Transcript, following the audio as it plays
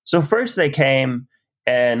So first they came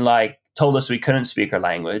and told us we couldn't speak our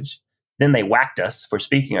language. Then they whacked us for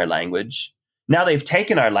speaking our language. Now they've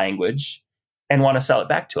taken our language and want to sell it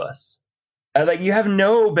back to us. You have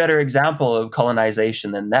no better example of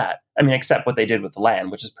colonization than that. I mean, except what they did with the land,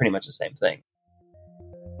 which is pretty much the same thing.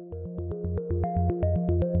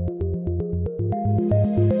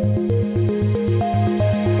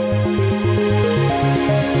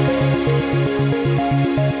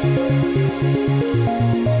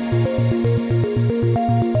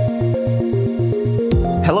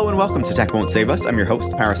 Hello and welcome to Tech Won't Save Us. I'm your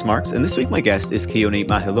host, Paris Marks, and this week my guest is Keoni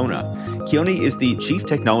Mahelona. Keoni is the Chief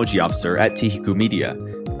Technology Officer at Tehiku Media.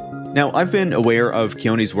 Now, I've been aware of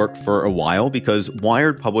Keoni's work for a while because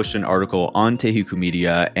Wired published an article on Tehiku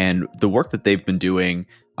Media and the work that they've been doing,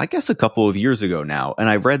 I guess, a couple of years ago now. And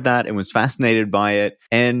I read that and was fascinated by it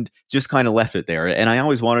and just kind of left it there. And I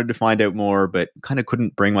always wanted to find out more, but kind of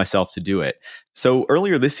couldn't bring myself to do it. So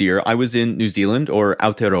earlier this year, I was in New Zealand, or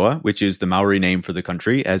Aotearoa, which is the Maori name for the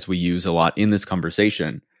country, as we use a lot in this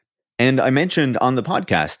conversation. And I mentioned on the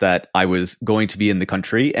podcast that I was going to be in the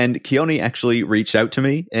country, and Keoni actually reached out to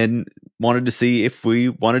me and wanted to see if we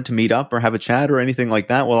wanted to meet up or have a chat or anything like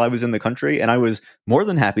that while I was in the country. And I was more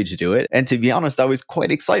than happy to do it. And to be honest, I was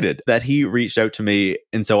quite excited that he reached out to me.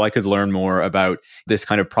 And so I could learn more about this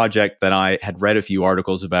kind of project that I had read a few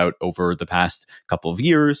articles about over the past couple of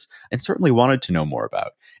years and certainly wanted to know more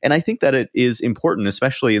about. And I think that it is important,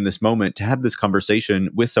 especially in this moment, to have this conversation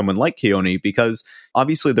with someone like Keoni, because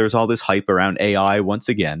obviously there's all this hype around AI once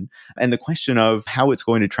again, and the question of how it's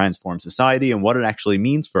going to transform society and what it actually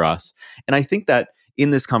means for us. And I think that in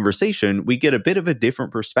this conversation, we get a bit of a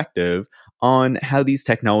different perspective on how these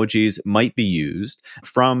technologies might be used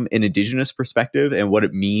from an Indigenous perspective and what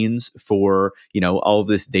it means for, all of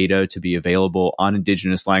this data to be available on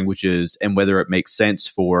Indigenous languages, and whether it makes sense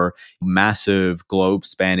for massive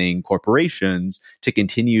globe-spanning corporations to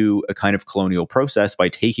continue a kind of colonial process by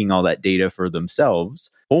taking all that data for themselves,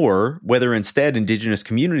 or whether instead Indigenous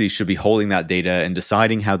communities should be holding that data and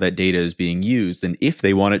deciding how that data is being used, and if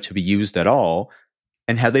they want it to be used at all,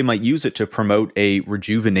 and how they might use it to promote a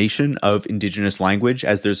rejuvenation of Indigenous language,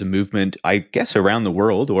 as there's a movement, I guess, around the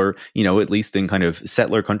world, or, at least in kind of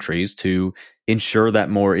settler countries, to ensure that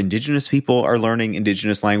more Indigenous people are learning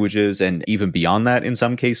Indigenous languages, and even beyond that in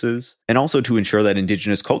some cases, and also to ensure that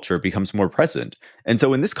Indigenous culture becomes more present. And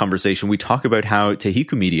so in this conversation, we talk about how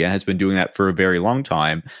Tehiku Media has been doing that for a very long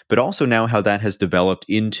time, but also now how that has developed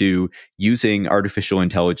into using artificial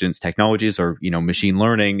intelligence technologies, or, machine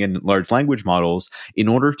learning and large language models, in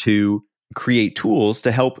order to create tools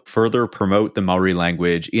to help further promote the Maori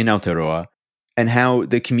language in Aotearoa, and how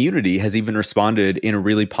the community has even responded in a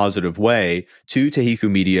really positive way to Tehiku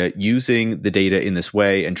Media using the data in this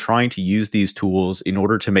way and trying to use these tools in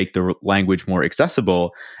order to make the language more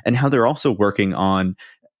accessible, and how they're also working on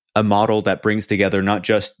a model that brings together not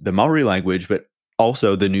just the Maori language, but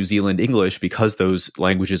also the New Zealand English, because those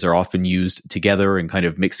languages are often used together and kind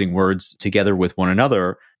of mixing words together with one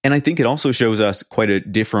another. And I think it also shows us quite a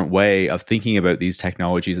different way of thinking about these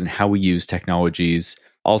technologies and how we use technologies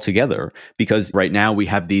altogether, because right now we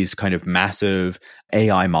have these kind of massive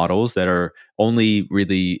AI models that are only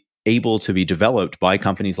really able to be developed by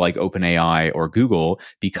companies like OpenAI or Google,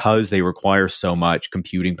 because they require so much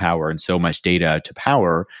computing power and so much data to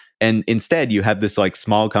power. And instead, you have this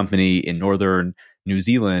small company in northern New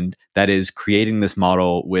Zealand that is creating this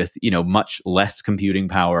model with, much less computing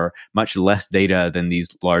power, much less data than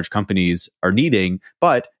these large companies are needing,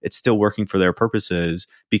 but it's still working for their purposes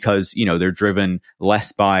because, they're driven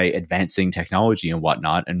less by advancing technology and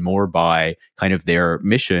whatnot, and more by kind of their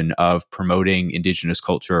mission of promoting Indigenous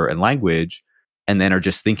culture and language, and then are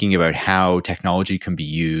just thinking about how technology can be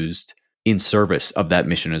used in service of that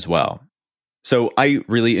mission as well. So I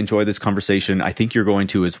really enjoy this conversation. I think you're going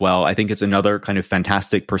to as well. I think it's another kind of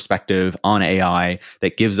fantastic perspective on AI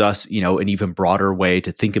that gives us, an even broader way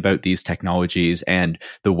to think about these technologies and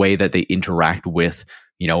the way that they interact with,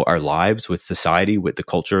 our lives, with society, with the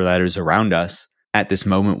culture that is around us at this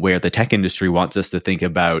moment where the tech industry wants us to think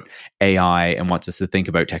about AI and wants us to think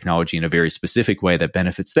about technology in a very specific way that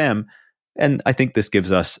benefits them. And I think this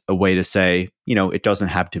gives us a way to say, it doesn't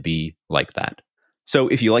have to be like that. So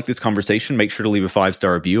if you like this conversation, make sure to leave a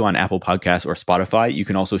 5-star review on Apple Podcasts or Spotify. You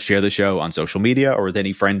can also share the show on social media or with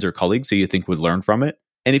any friends or colleagues who you think would learn from it.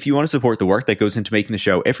 And if you want to support the work that goes into making the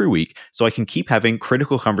show every week, so I can keep having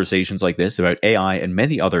critical conversations like this about AI and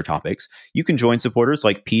many other topics, you can join supporters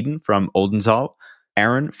like Peden from Oldenzaal,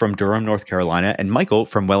 Aaron from Durham, North Carolina, and Michael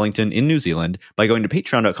from Wellington in New Zealand by going to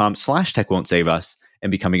patreon.com/techwon'tsave-us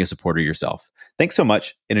and becoming a supporter yourself. Thanks so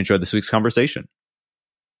much, and enjoy this week's conversation.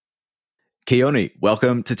 Keoni,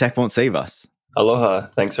 welcome to Tech Won't Save Us. Aloha.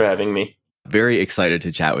 Thanks for having me. Very excited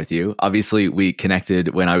to chat with you. Obviously, we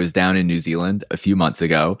connected when I was down in New Zealand a few months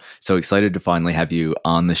ago. So excited to finally have you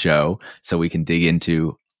on the show so we can dig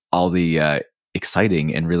into all the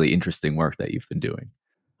exciting and really interesting work that you've been doing.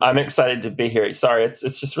 I'm excited to be here. Sorry, it's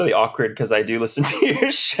just really awkward because I do listen to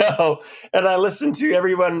your show and I listen to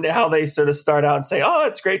everyone, how they sort of start out and say, oh,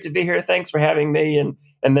 it's great to be here. Thanks for having me. And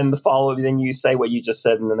then then you say what you just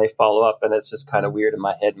said and then they follow up and it's just kind of weird in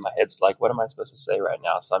my head. And my head's like, what am I supposed to say right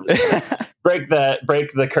now? So I'm just going to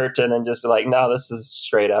break the curtain and just be like, no, this is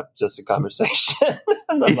straight up just a conversation.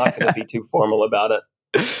 And I'm not going to be too formal about it.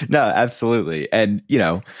 No, absolutely. And,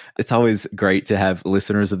 it's always great to have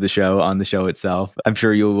listeners of the show on the show itself. I'm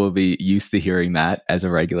sure you will be used to hearing that as a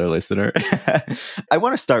regular listener. I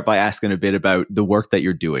want to start by asking a bit about the work that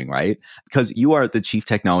you're doing, right? Because you are the Chief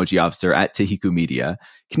Technology Officer at Te Hiku Media.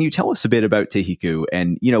 Can you tell us a bit about Te Hiku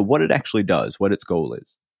and, what it actually does, what its goal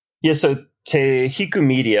is? Yeah, so Te Hiku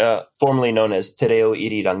Media, formerly known as Te Reo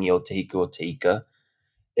Irirangi o Te Hiku o Te Ika,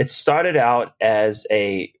 it started out as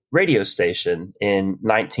a radio station in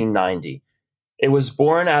 1990. It was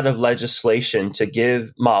born out of legislation to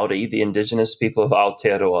give Maori, the indigenous people of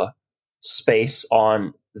Aotearoa, space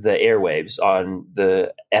on the airwaves, on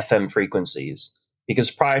the FM frequencies.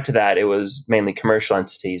 Because prior to that, it was mainly commercial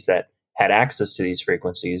entities that had access to these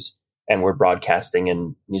frequencies and were broadcasting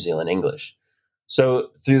in New Zealand English. So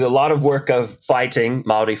through a lot of work of fighting,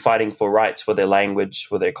 Maori fighting for rights, for their language,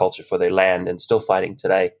 for their culture, for their land, and still fighting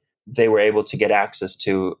today, they were able to get access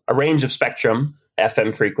to a range of spectrum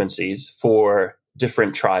FM frequencies for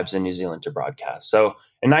different tribes in New Zealand to broadcast. So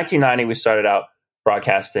in 1990, we started out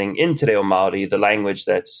broadcasting in Te Reo Māori, the language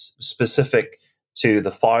that's specific to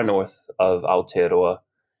the far north of Aotearoa.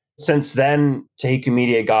 Since then, Te Hiku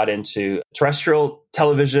Media got into terrestrial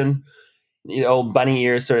television, old bunny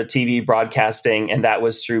ears sort of TV broadcasting, and that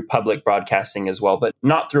was through public broadcasting as well, but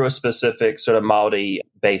not through a specific sort of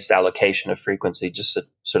Maori-based allocation of frequency, just a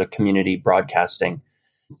sort of community broadcasting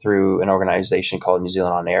through an organization called New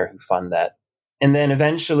Zealand On Air who fund that. And then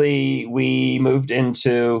eventually we moved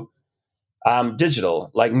into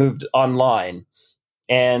digital, moved online.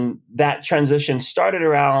 And that transition started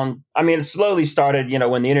around, it slowly started,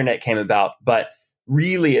 when the internet came about, but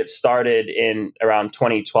really it started in around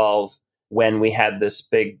 2012 when we had this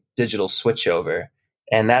big digital switchover.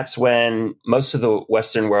 And that's when most of the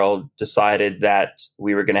Western world decided that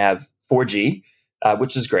we were going to have 4G,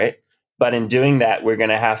 which is great. But in doing that, we're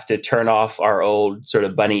going to have to turn off our old sort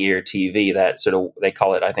of bunny ear TV, that sort of, they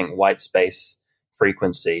call it, I think, white space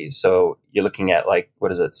frequency. So you're looking at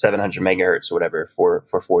 700 megahertz or whatever for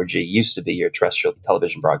 4G. Used to be your terrestrial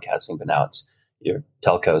television broadcasting, but now it's your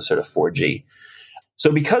telco sort of 4G.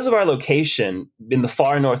 So because of our location in the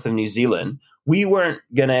far north of New Zealand, we weren't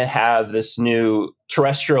going to have this new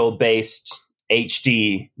terrestrial-based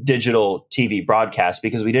HD digital TV broadcast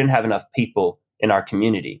because we didn't have enough people in our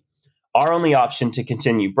community. Our only option to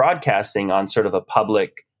continue broadcasting on sort of a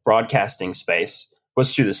public broadcasting space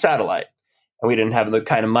was through the satellite. And we didn't have the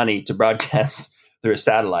kind of money to broadcast through a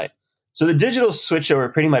satellite. So the digital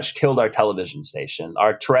switchover pretty much killed our television station,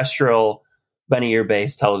 our terrestrial bunny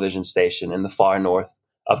ear-based television station in the far north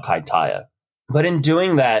of Kaitaia. But in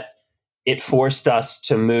doing that, it forced us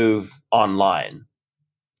to move online.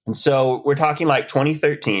 And so we're talking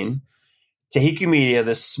 2013, Te Hiku Media,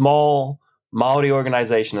 this small Maori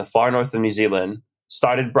organization in the far north of New Zealand,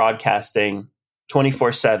 started broadcasting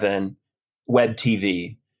 24/7 web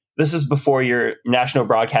TV. This is before your national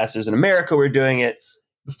broadcasters in America were doing it,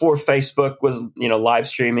 before Facebook was, live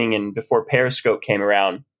streaming, and before Periscope came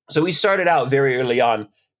around. So we started out very early on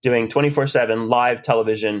doing 24/7 live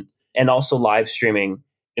television and also live streaming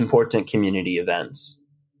important community events.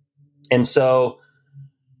 And so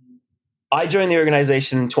I joined the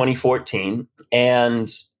organization in 2014,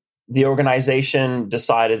 and the organization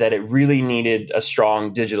decided that it really needed a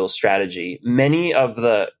strong digital strategy. Many of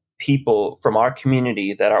the people from our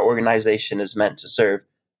community that our organization is meant to serve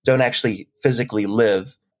don't actually physically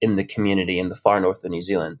live in the community in the far north of New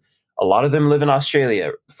Zealand. A lot of them live in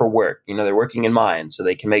Australia for work. They're working in mines so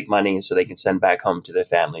they can make money so they can send back home to their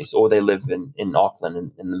families, or they live in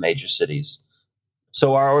Auckland, in the major cities.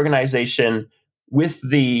 So our organization, with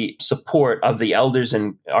the support of the elders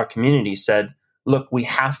in our community, said, look, we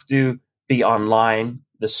have to be online.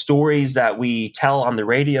 The stories that we tell on the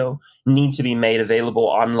radio need to be made available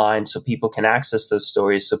online so people can access those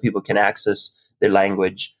stories, so people can access their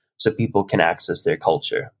language, so people can access their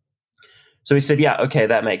culture. So we said, yeah, okay,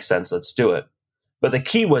 that makes sense. Let's do it. But the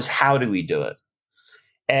key was, how do we do it?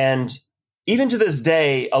 And even to this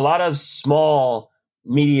day, a lot of small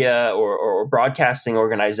media or broadcasting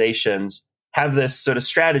organizations have this sort of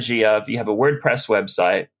strategy of you have a WordPress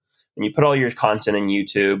website and you put all your content in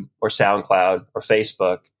YouTube or SoundCloud or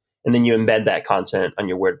Facebook, and then you embed that content on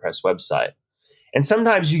your WordPress website. And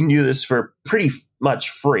sometimes you can do this for pretty much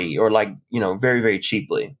free or like, very, very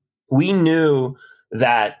cheaply. We knew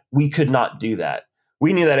that we could not do that.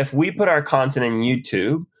 We knew that if we put our content in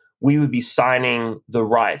YouTube, we would be signing the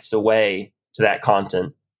rights away to that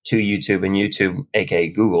content to YouTube, and YouTube, aka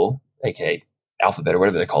Google, aka Alphabet or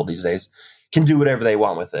whatever they're called these days, can do whatever they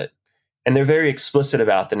want with it. And they're very explicit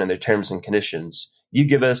about that in their terms and conditions. You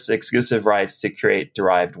give us exclusive rights to create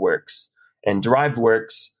derived works. And derived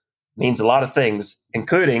works means a lot of things,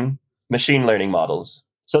 including machine learning models.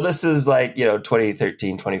 So this is like,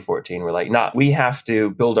 2013, 2014. We're like, we have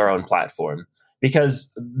to build our own platform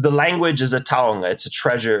because the language is a taonga. It's a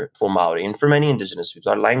treasure for Maori. And for many Indigenous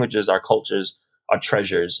people, our languages, our cultures are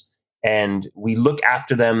treasures. And we look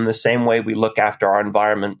after them the same way we look after our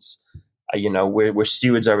environments. We're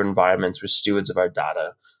stewards of our environments. We're stewards of our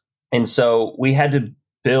data. And so we had to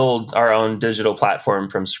build our own digital platform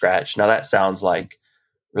from scratch. Now that sounds like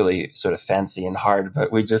really sort of fancy and hard,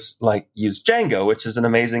 but we just use Django, which is an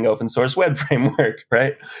amazing open source web framework,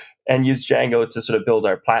 right? And use Django to sort of build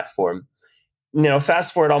our platform.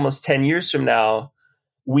 Fast forward almost 10 years from now,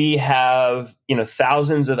 we have,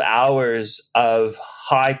 thousands of hours of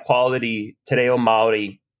high quality Te Reo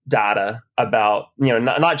Maori data about,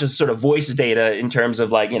 not just sort of voice data in terms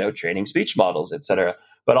of training speech models, et cetera,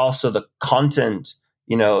 but also the content,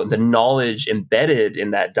 the knowledge embedded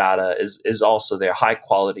in that data is also their high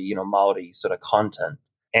quality, Maori sort of content.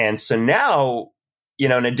 And so now,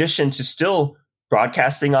 in addition to still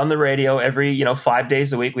broadcasting on the radio every, 5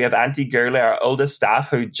 days a week, we have Auntie Gerle, our oldest staff,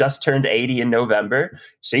 who just turned 80 in November.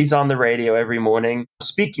 She's on the radio every morning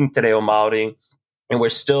speaking Te Reo Maori. And we're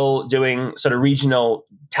still doing sort of regional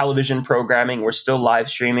television programming. We're still live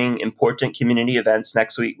streaming important community events.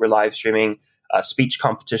 Next week, we're live streaming a speech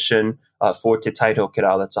competition for Te Taito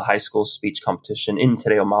Kirau. That's a high school speech competition in Te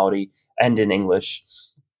Reo Maori and in English.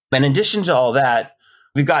 And in addition to all that,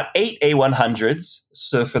 we've got 8 A100s.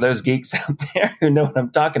 So for those geeks out there who know what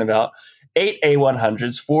I'm talking about, 8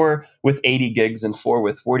 A100s, 4 with 80 gigs and 4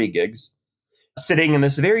 with 40 gigs, sitting in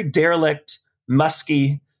this very derelict,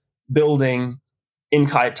 musky building in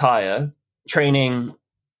Kaitaia, training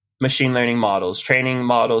machine learning models, training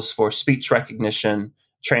models for speech recognition,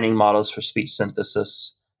 training models for speech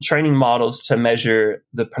synthesis, training models to measure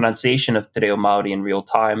the pronunciation of Te Reo Maori in real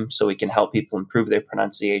time so we can help people improve their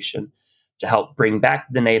pronunciation, to help bring back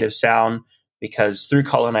the native sound, because through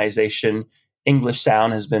colonization, English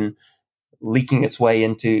sound has been leaking its way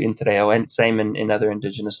into Te Reo, and same in other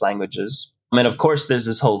Indigenous languages. I mean, of course, there's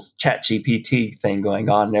this whole ChatGPT thing going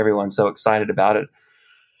on, and everyone's so excited about it.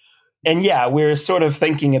 And yeah, we're sort of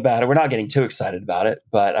thinking about it. We're not getting too excited about it,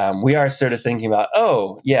 but we are sort of thinking about,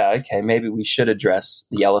 maybe we should address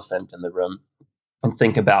the elephant in the room and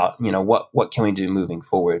think about, what can we do moving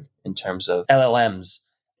forward in terms of LLMs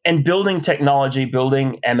and building technology,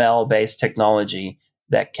 building ML-based technology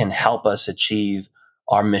that can help us achieve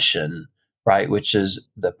our mission, right, which is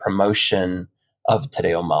the promotion of Te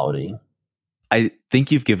Reo Maori. I think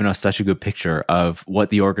you've given us such a good picture of what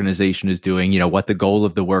the organization is doing, what the goal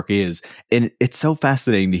of the work is. And it's so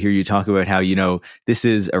fascinating to hear you talk about how, this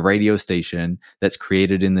is a radio station that's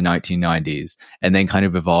created in the 1990s and then kind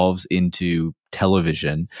of evolves into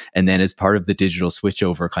television. And then as part of the digital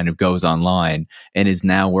switchover kind of goes online and is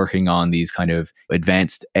now working on these kind of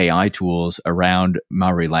advanced AI tools around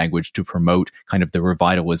Maori language to promote kind of the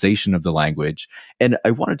revitalization of the language. And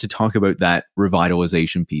I wanted to talk about that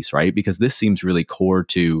revitalization piece, right? Because this seems really core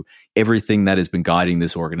to everything that has been guiding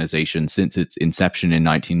this organization since its inception in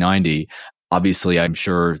 1990. Obviously, I'm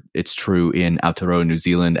sure it's true in Aotearoa, New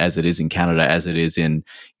Zealand, as it is in Canada, as it is in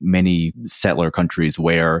many settler countries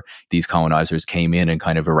where these colonizers came in and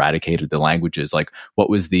kind of eradicated the languages. Like, what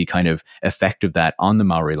was the kind of effect of that on the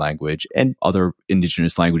Maori language and other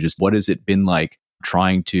Indigenous languages? What has it been like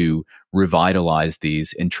trying to revitalize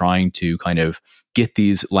these and trying to kind of get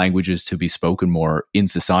these languages to be spoken more in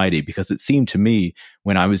society? Because it seemed to me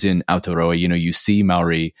when I was in Aotearoa, you see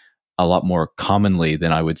Maori a lot more commonly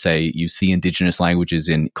than I would say you see Indigenous languages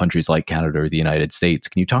in countries like Canada or the United States.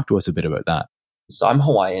 Can you talk to us a bit about that? So I'm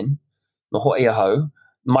Hawaiian, Noho'i Ahau.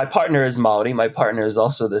 My partner is Maori. My partner is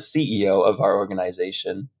also the CEO of our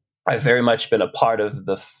organization. I've very much been a part of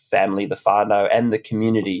the family, the whānau, and the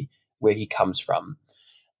community where he comes from.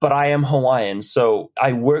 But I am Hawaiian, so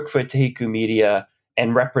I work for Tehiku Media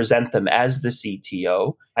and represent them as the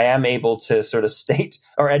CTO. I am able to sort of state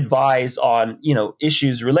or advise on,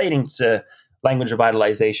 issues relating to language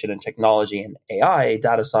revitalization and technology and AI,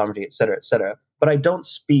 data sovereignty, et cetera, et cetera. But I don't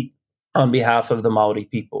speak on behalf of the Maori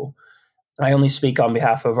people. I only speak on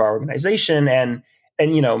behalf of our organization and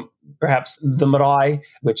perhaps the marae,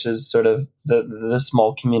 which is sort of the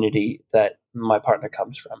small community that my partner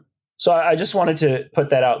comes from. So I just wanted to put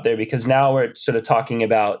that out there because now we're sort of talking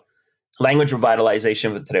about language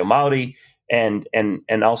revitalization with Te Reo Māori, and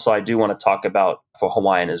also I do want to talk about for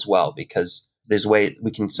Hawaiian as well, because there's a way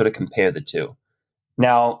we can sort of compare the two.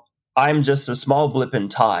 Now, I'm just a small blip in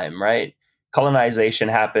time, right? Colonization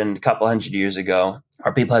happened a couple hundred years ago.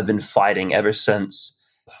 Our people have been fighting ever since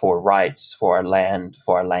for rights, for our land,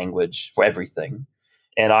 for our language, for everything.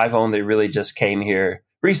 And I've only really just came here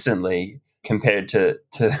recently compared to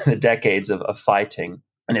the decades of fighting.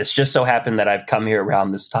 And it's just so happened that I've come here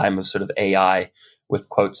around this time of sort of AI with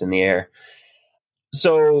quotes in the air.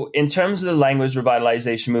 So in terms of the language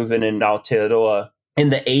revitalization movement in Aotearoa, in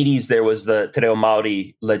the 80s, there was the Te Reo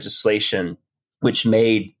Māori legislation, which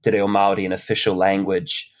made Te Reo Māori an official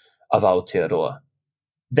language of Aotearoa.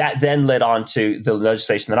 That then led on to the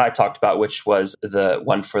legislation that I talked about, which was the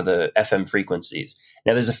one for the FM frequencies.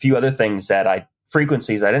 Now, there's a few other things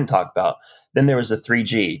frequencies I didn't talk about. Then there was the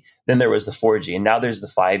 3G, then there was the 4G, and now there's the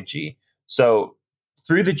 5G. So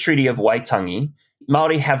through the Treaty of Waitangi,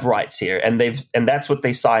 Māori have rights here, and that's what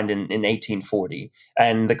they signed in 1840.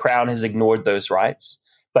 And the Crown has ignored those rights.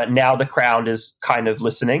 But now the Crown is kind of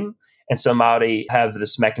listening. And so Māori have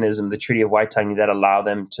this mechanism, the Treaty of Waitangi, that allow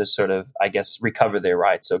them to sort of, I guess, recover their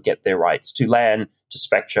rights, so get their rights to land, to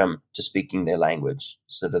spectrum, to speaking their language,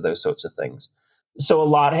 sort of those sorts of things. So a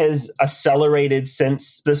lot has accelerated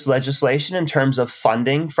since this legislation in terms of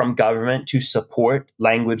funding from government to support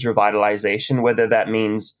language revitalization, whether that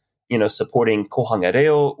means, supporting kohanga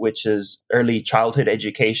reo, which is early childhood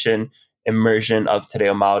education, immersion of Te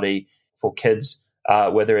Reo Māori for kids,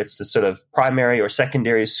 whether it's the sort of primary or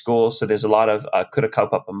secondary school. So there's a lot of kura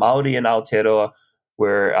kaupapa Māori in Aotearoa,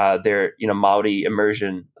 where they're, Māori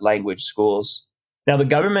immersion language schools. Now, the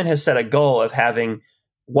government has set a goal of having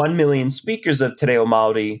 1 million speakers of Te Reo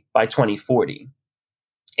Māori by 2040.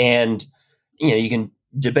 And, you can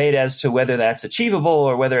debate as to whether that's achievable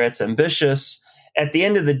or whether it's ambitious. At the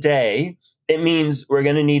end of the day, it means we're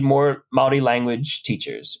going to need more Māori language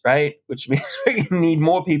teachers, right? Which means we're going to need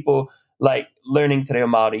more people like learning Te Reo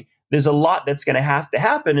Māori. There's a lot that's going to have to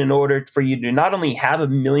happen in order for you to not only have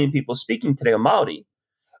 1 million people speaking Te Reo Māori,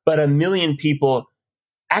 but 1 million people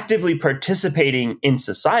actively participating in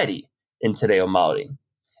society in Te Reo Māori.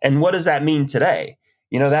 And what does that mean today?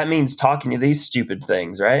 That means talking to these stupid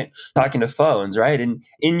things, right? Talking to phones, right? And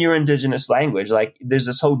in your Indigenous language, like there's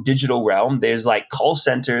this whole digital realm. There's like call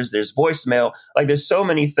centers, there's voicemail. Like there's so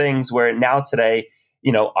many things where now today,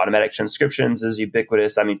 automatic transcriptions is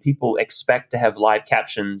ubiquitous. I mean, people expect to have live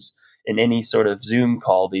captions in any sort of Zoom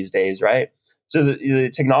call these days, right? So the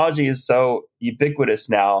technology is so ubiquitous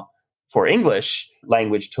now for English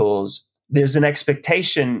language tools. There's an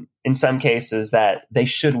expectation in some cases that they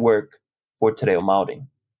should work for Te Reo Māori.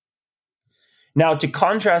 Now, to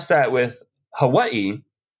contrast that with Hawaii,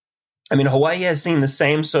 Hawaii has seen the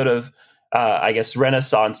same sort of,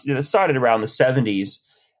 renaissance. It started around the 70s,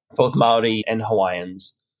 both Māori and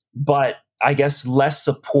Hawaiians, but I guess less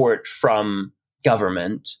support from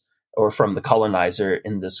government or from the colonizer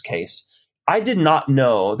in this case. I did not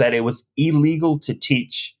know that it was illegal to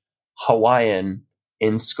teach Hawaiian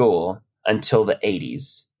in school until the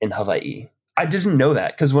 80s in Hawaii. I didn't know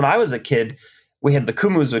that because when I was a kid, we had the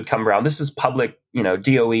kumus would come around. This is public,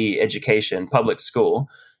 DOE education, public school.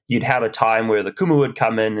 You'd have a time where the kumu would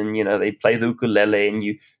come in and, they play the ukulele and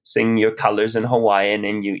you sing your colors in Hawaiian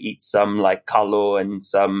and you eat some like kalo and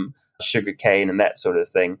some sugar cane and that sort of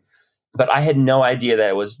thing. But I had no idea that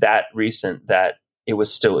it was that recent that it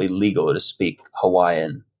was still illegal to speak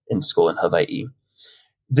Hawaiian in school in Hawaii.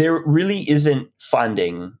 There really isn't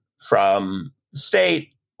funding from the state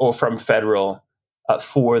or from federal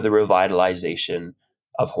for the revitalization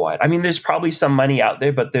of Hawaii. There's probably some money out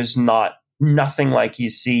there, but there's nothing like you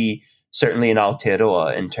see certainly in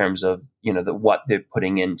Aotearoa in terms of, what they're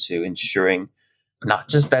putting into ensuring not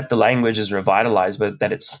just that the language is revitalized, but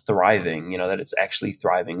that it's thriving, that it's actually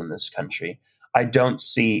thriving in this country. I don't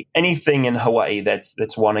see anything in Hawaii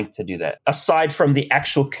that's wanting to do that, aside from the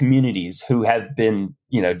actual communities who have been,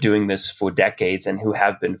 doing this for decades and who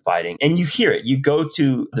have been fighting. And you hear it. You go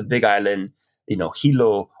to the Big Island,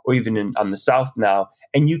 Hilo, or even on the South now,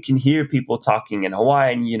 and you can hear people talking in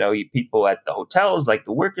Hawaiian, people at the hotels, like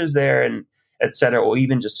the workers there and et cetera, or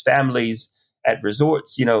even just families at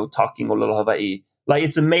resorts, talking Olelo Hawaii. Like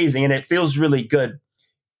it's amazing and it feels really good.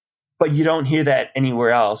 But you don't hear that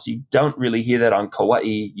anywhere else. You don't really hear that on Kauai.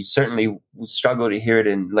 You certainly struggle to hear it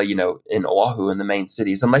in Oahu, in the main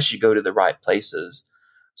cities, unless you go to the right places.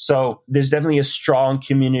 So there's definitely a strong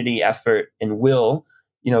community effort and will,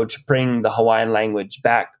 to bring the Hawaiian language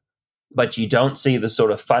back. But you don't see the sort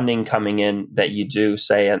of funding coming in that you do,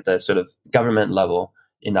 say, at the sort of government level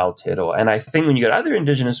in Aotearoa. And I think when you get other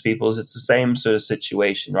Indigenous peoples, it's the same sort of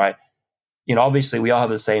situation, right? Obviously we all have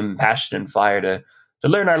the same passion and fire to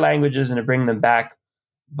learn our languages and to bring them back.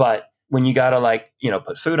 But when you got to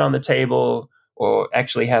put food on the table or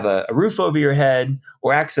actually have a roof over your head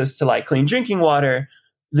or access to clean drinking water,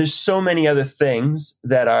 there's so many other things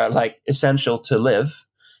that are essential to live,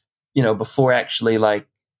 before actually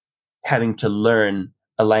having to learn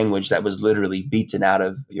a language that was literally beaten out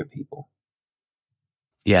of your people.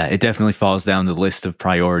 Yeah, it definitely falls down the list of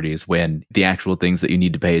priorities when the actual things that you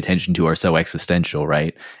need to pay attention to are so existential,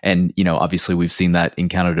 right? And, obviously we've seen that in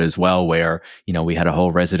Canada as well, where, we had a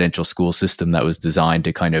whole residential school system that was designed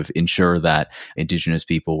to kind of ensure that Indigenous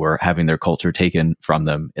people were having their culture taken from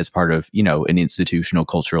them as part of, an institutional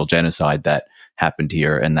cultural genocide that happened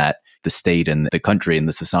here, and that the state and the country and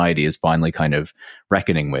the society is finally kind of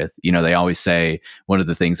reckoning with. They always say one of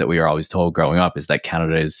the things that we are always told growing up is that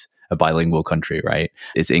Canada is a bilingual country, right?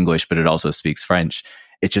 It's English, but it also speaks French.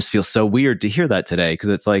 It just feels so weird to hear that today, because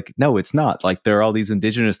it's no, it's not. There are all these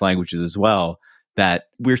Indigenous languages as well that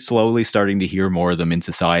we're slowly starting to hear more of them in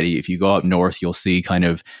society. If you go up north, you'll see kind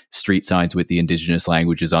of street signs with the Indigenous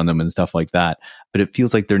languages on them and stuff like that. But it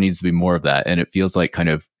feels like there needs to be more of that. And it feels like kind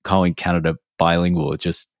of calling Canada bilingual, it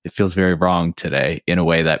feels very wrong today in a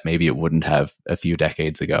way that maybe it wouldn't have a few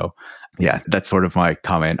decades ago. Yeah, that's sort of my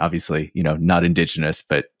comment. Obviously, not Indigenous,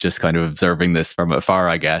 but just kind of observing this from afar,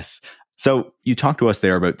 I guess. So you talked to us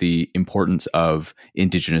there about the importance of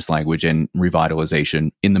Indigenous language and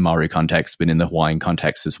revitalization in the Maori context, but in the Hawaiian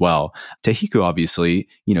context as well. Te Hiku, obviously,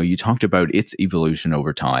 you talked about its evolution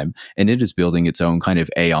over time, and it is building its own kind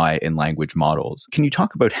of AI and language models. Can you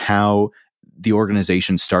talk about how the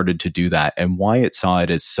organization started to do that and why it saw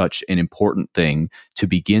it as such an important thing to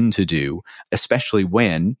begin to do, especially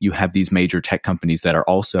when you have these major tech companies that are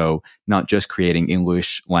also not just creating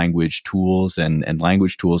English language tools and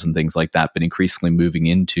language tools and things like that, but increasingly moving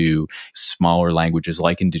into smaller languages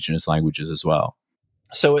like Indigenous languages as well?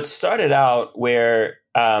 So it started out where,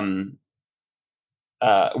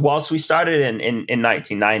 whilst we started in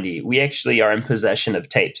 1990, we actually are in possession of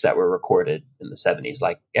tapes that were recorded in the 70s,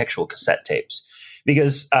 like actual cassette tapes,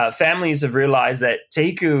 because families have realized that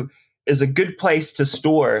Te Hiku is a good place to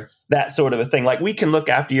store that sort of a thing. We can look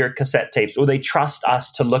after your cassette tapes, or they trust us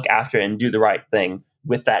to look after it and do the right thing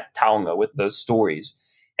with that taonga, with those stories.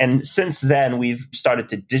 And since then, we've started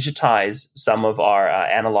to digitize some of our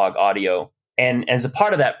analog audio. And as a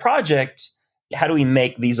part of that project, how do we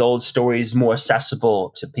make these old stories more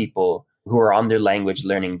accessible to people who are on their language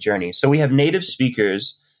learning journey? So we have native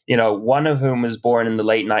speakers, one of whom was born in the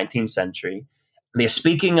late 19th century. They're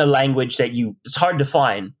speaking a language that it's hard to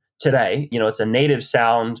find today. It's a native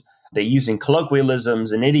sound. They're using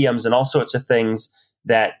colloquialisms and idioms and all sorts of things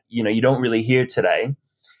that, you don't really hear today.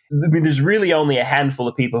 I mean, there's really only a handful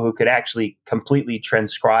of people who could actually completely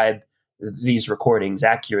transcribe these recordings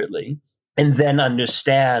accurately and then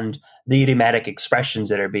understand the idiomatic expressions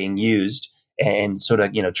that are being used and sort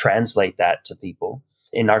of, translate that to people.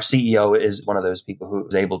 And our CEO is one of those people who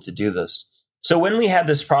is able to do this. So when we had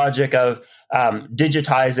this project of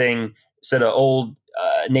digitizing sort of old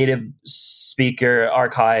native speaker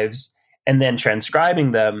archives and then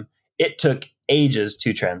transcribing them, it took ages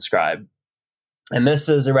to transcribe. And this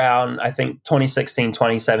is around, I think, 2016,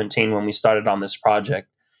 2017 when we started on this project.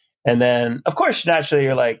 And then, of course, naturally,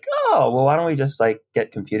 you're like, oh, well, why don't we just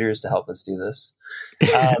get computers to help us do this?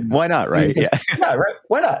 Why not, right? Yeah, right.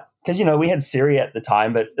 Why not? Because, we had Siri at the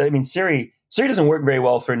time, but I mean, Siri doesn't work very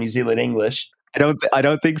well for New Zealand English. I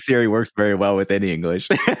don't think Siri works very well with any English.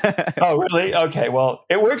 Oh, really? Okay. Well,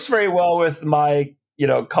 it works very well with my,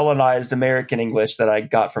 colonized American English that I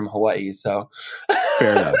got from Hawaii. So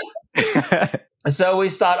fair enough. So we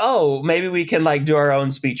thought, oh, maybe we can do our own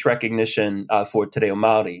speech recognition for Te Reo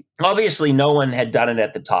Māori. Obviously, no one had done it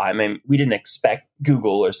at the time, and we didn't expect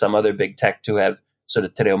Google or some other big tech to have sort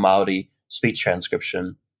of Te Reo Māori speech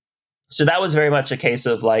transcription. So that was very much a case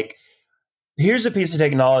of here's a piece of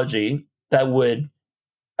technology that would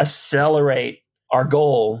accelerate our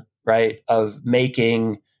goal, right, of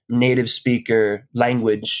making native speaker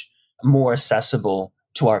language more accessible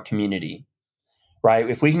to our community. Right?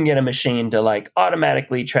 If we can get a machine to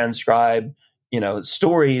automatically transcribe,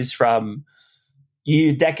 stories from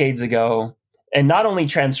decades ago, and not only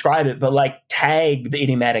transcribe it, but tag the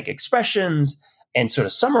idiomatic expressions and sort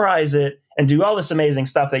of summarize it and do all this amazing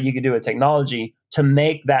stuff that you could do with technology to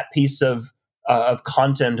make that piece of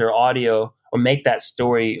content or audio or make that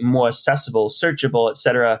story more accessible, searchable,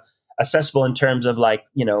 etc. Accessible in terms of like,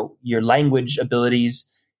 your language abilities,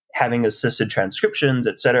 having assisted transcriptions,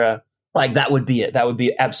 etc. Like that would be it. That would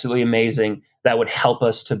be absolutely amazing. That would help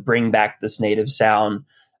us to bring back this native sound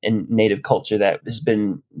and native culture that has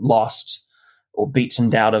been lost or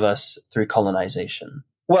beaten out of us through colonization.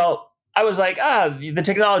 Well, I was like, the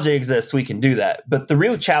technology exists, we can do that. But the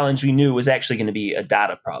real challenge we knew was actually going to be a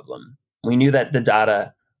data problem. We knew that the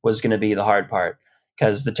data was going to be the hard part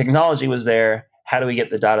because the technology was there. How do we get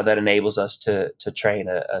the data that enables us to train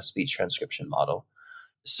a speech transcription model?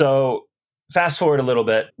 So fast forward a little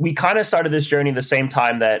bit, we kind of started this journey the same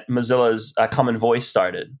time that Mozilla's Common Voice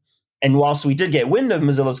started. And whilst we did get wind of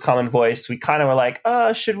Mozilla's Common Voice, we kind of were like,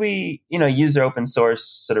 should we, use their open source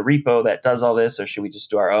sort of repo that does all this, or should we just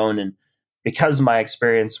do our own? And because my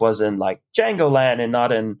experience was in like Django land and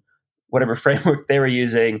not in whatever framework they were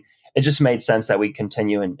using, it just made sense that we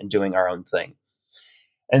continue in doing our own thing.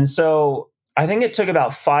 And so I think it took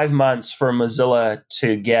about 5 months for Mozilla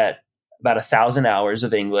to get about 1,000 hours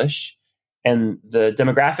of English. And the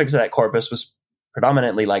demographics of that corpus was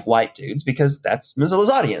predominantly like white dudes because that's Mozilla's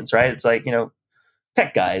audience, right? It's like,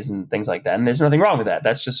 tech guys and things like that. And there's nothing wrong with that.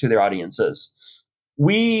 That's just who their audience is.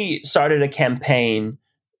 We started a campaign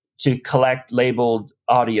to collect labeled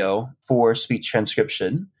audio for speech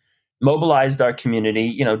transcription, mobilized our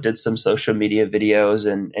community, did some social media videos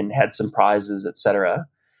and had some prizes, etc.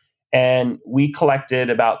 And we collected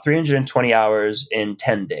about 320 hours in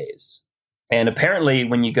 10 days. And apparently,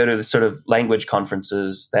 when you go to the sort of language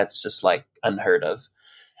conferences, that's just like unheard of.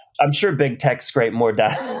 I'm sure big tech scrape more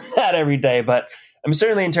data than that every day, but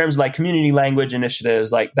certainly in terms of like community language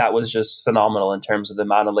initiatives, like that was just phenomenal in terms of the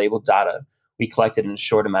amount of labeled data we collected in a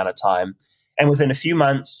short amount of time. And within a few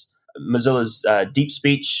months, Mozilla's Deep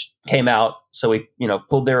Speech came out. So we,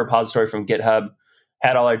 pulled their repository from GitHub,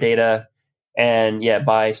 had all our data. And yeah,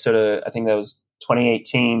 by sort of, I think that was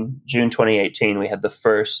June 2018, we had the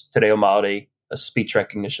first Te Reo Māori, a speech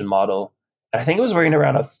recognition model. And I think it was working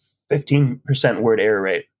around a 15% word error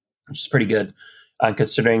rate, which is pretty good,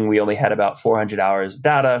 considering we only had about 400 hours of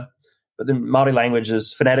data. But the Māori language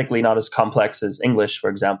is phonetically not as complex as English, for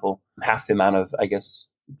example, half the amount of,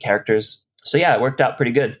 characters. So yeah, it worked out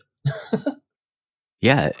pretty good.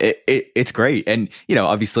 Yeah, it's great. And,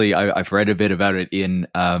 obviously I've read a bit about it in,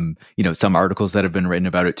 some articles that have been written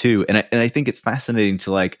about it too. And I think it's fascinating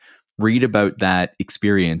to read about that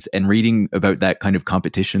experience and reading about that kind of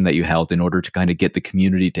competition that you held in order to kind of get the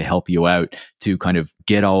community to help you out to kind of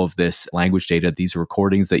get all of this language data, these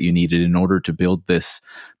recordings that you needed in order to build this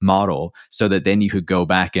model so that then you could go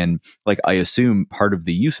back and I assume part of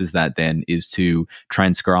the use is that then is to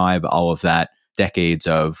transcribe all of that decades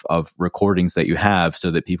of recordings that you have so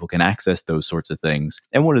that people can access those sorts of things.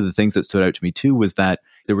 And one of the things that stood out to me too was that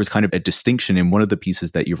there was kind of a distinction in one of the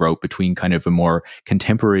pieces that you wrote between kind of a more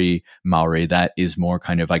contemporary Maori that is more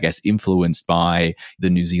kind of, influenced by the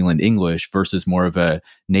New Zealand English versus more of a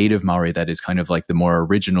native Maori that is kind of like the more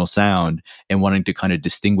original sound, and wanting to kind of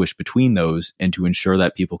distinguish between those and to ensure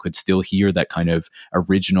that people could still hear that kind of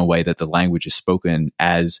original way that the language is spoken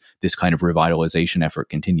as this kind of revitalization effort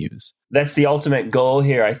continues. That's the ultimate goal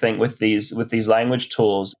here, I think, with these language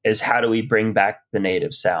tools is how do we bring back the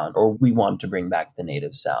native sound, or we want to bring back the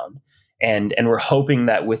native sound. And we're hoping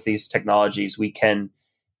that with these technologies, we can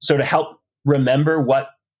sort of help remember what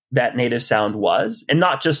that native sound was, and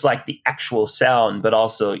not just like the actual sound, but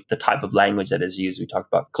also the type of language that is used. We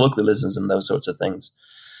talked about colloquialisms and those sorts of things,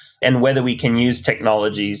 and whether we can use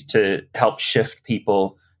technologies to help shift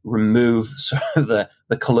people, remove sort of the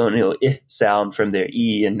colonial sound from their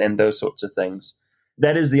E and those sorts of things.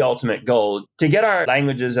 That is the ultimate goal, to get our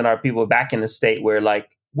languages and our people back in a state where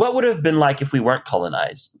what would have been like if we weren't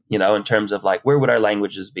colonized, in terms of where would our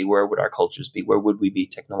languages be? Where would our cultures be? Where would we be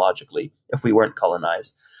technologically if we weren't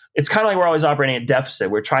colonized? It's kind of like we're always operating at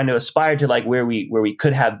deficit. We're trying to aspire to where we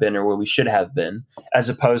could have been or where we should have been, as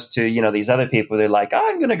opposed to, these other people, they're like,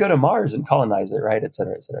 I'm going to go to Mars and colonize it, right? Et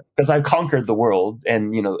cetera, et cetera. Because I've conquered the world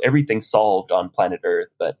and, everything's solved on planet Earth,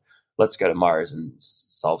 but let's go to Mars and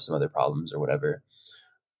solve some other problems or whatever.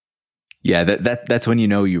 Yeah, that's when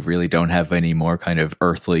you really don't have any more kind of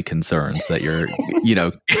earthly concerns that you're,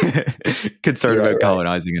 concerned about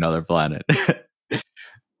colonizing another planet.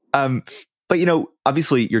 But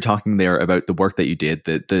obviously you're talking there about the work that you did,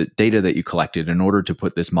 the data that you collected in order to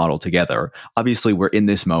put this model together. Obviously, we're in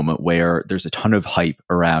this moment where there's a ton of hype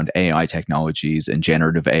around AI technologies and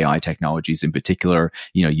generative AI technologies in particular.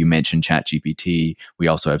 You mentioned ChatGPT. We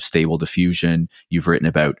also have Stable Diffusion. You've written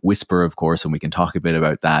about Whisper, of course, and we can talk a bit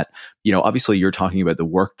about that. Obviously you're talking about the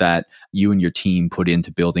work that you and your team put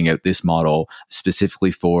into building out this model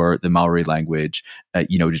specifically for the Maori language,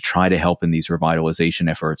 to try to help in these revitalization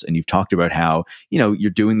efforts. And you've talked about how, you're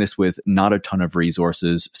doing this with not a ton of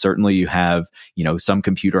resources. Certainly you have, some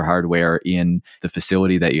computer hardware in the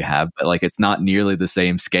facility that you have, but like, it's not nearly the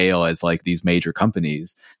same scale as like these major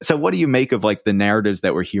companies. So what do you make of like the narratives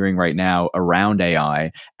that we're hearing right now around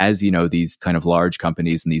AI as, these kind of large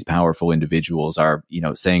companies and these powerful individuals are,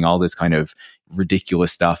 saying all this kind of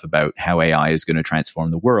ridiculous stuff about how AI is going to transform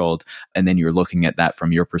the world. And then you're looking at that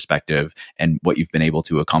from your perspective and what you've been able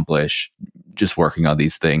to accomplish just working on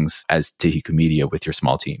these things as Te Hiku Media with your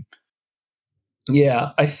small team.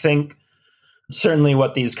 Yeah, I think certainly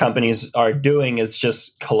what these companies are doing is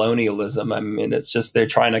just colonialism. I mean, it's just they're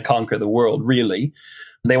trying to conquer the world, really.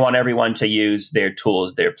 They want everyone to use their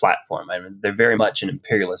tools, their platform. I mean, they're very much an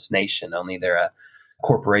imperialist nation, only they're a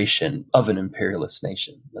corporation of an imperialist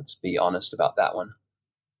nation. Let's be honest about that one.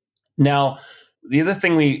 Now, the other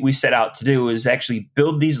thing we set out to do is actually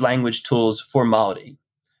build these language tools for Maori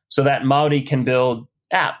so that Maori can build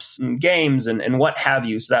apps and games and what have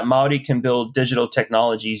you, so that Maori can build digital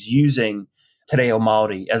technologies using Te Reo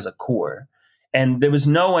Maori as a core. And there was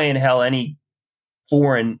no way in hell any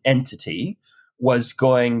foreign entity was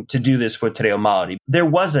going to do this for Te Reo Maori. There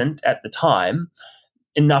wasn't, at the time,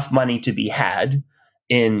 enough money to be had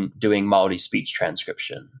in doing Maori speech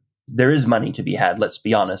transcription. There is money to be had, let's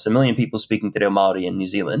be honest. 1 million people speaking Te Reo Maori in New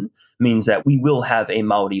Zealand means that we will have a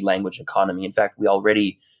Maori language economy. In fact, we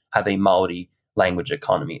already have a Maori language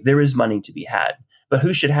economy. There is money to be had. But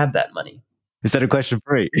who should have that money? Is that a question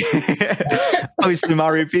for me? Oh, it's the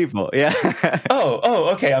Maori people. Yeah.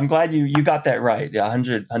 Okay. I'm glad you got that right. Yeah,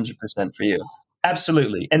 100% for you.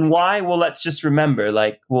 Absolutely. And why? Well, let's just remember,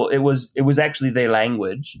 it was actually their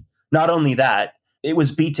language. Not only that, it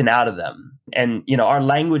was beaten out of them. And, our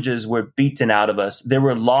languages were beaten out of us. There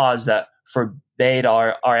were laws that forbade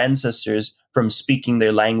our ancestors from speaking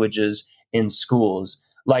their languages in schools.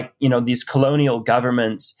 These colonial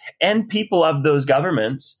governments and people of those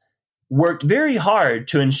governments worked very hard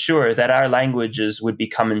to ensure that our languages would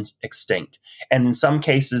become extinct. And in some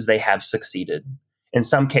cases, they have succeeded. In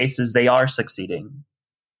some cases, they are succeeding.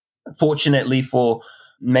 Fortunately for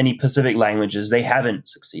many Pacific languages, they haven't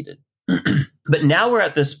succeeded. But now we're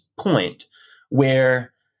at this point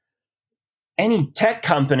where any tech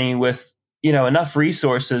company with, enough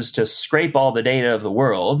resources to scrape all the data of the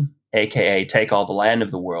world, aka take all the land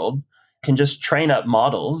of the world, can just train up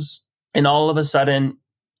models and all of a sudden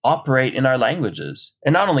operate in our languages.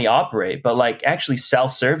 And not only operate, but actually sell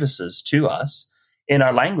services to us in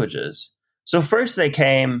our languages. So first they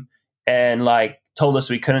came and told us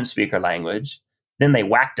we couldn't speak our language. Then they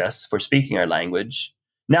whacked us for speaking our language.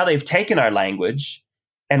 Now they've taken our language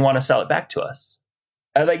and want to sell it back to us.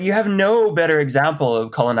 You have no better example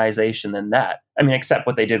of colonization than that. I mean, except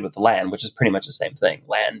what they did with the land, which is pretty much the same thing.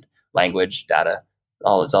 Land, language, data,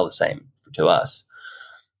 it's all the same to us.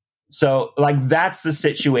 So that's the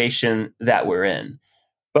situation that we're in.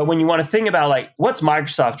 But when you want to think about what's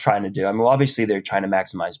Microsoft trying to do? I mean, well, obviously they're trying to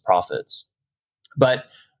maximize profits. But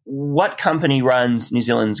what company runs New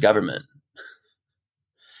Zealand's government?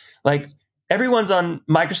 Everyone's on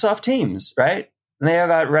Microsoft Teams, right? And they all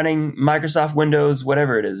got running Microsoft Windows,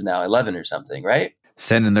 whatever it is now, 11 or something, right?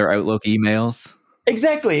 Sending their Outlook emails.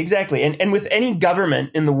 Exactly. And with any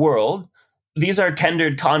government in the world, these are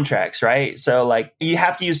tendered contracts, right? So you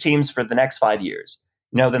have to use Teams for the next 5 years.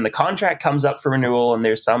 Then the contract comes up for renewal and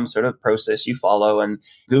there's some sort of process you follow and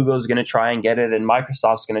Google's going to try and get it and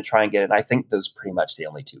Microsoft's going to try and get it. I think those are pretty much the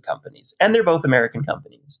only two companies. And they're both American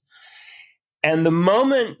companies. And the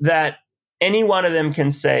moment that any one of them can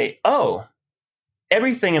say, oh,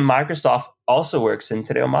 everything in Microsoft also works in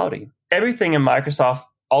Te Reo Maori. Everything in Microsoft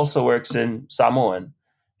also works in Samoan,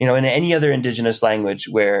 in any other indigenous language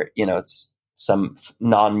where, it's some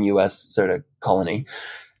non-US sort of colony.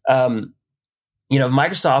 If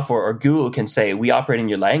Microsoft or Google can say, we operate in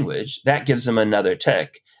your language, that gives them another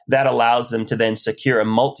tick. That allows them to then secure a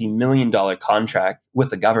multi-million-dollar contract with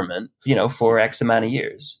the government, for X amount of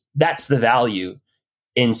years. That's the value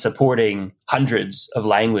in supporting hundreds of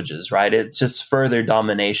languages, right? It's just further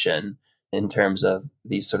domination in terms of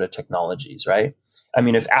these sort of technologies, right? I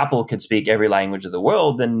mean, if Apple could speak every language of the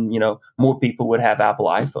world, then, more people would have Apple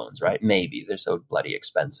iPhones, right? Maybe. They're so bloody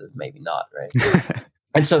expensive. Maybe not, right?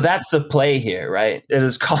 And so that's the play here, right? It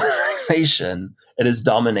is colonization. It is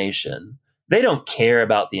domination. They don't care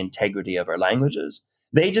about the integrity of our languages.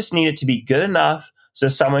 They just need it to be good enough so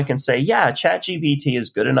someone can say, yeah, ChatGPT is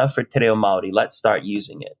good enough for Te Reo Māori. Let's start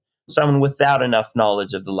using it. Someone without enough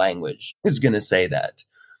knowledge of the language is going to say that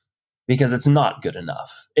because it's not good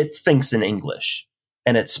enough. It thinks in English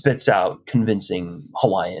and it spits out convincing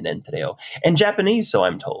Hawaiian and Te Reo and Japanese, so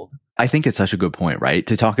I'm told. I think it's such a good point, right?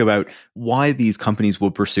 To talk about why these companies will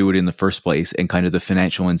pursue it in the first place and kind of the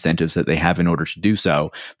financial incentives that they have in order to do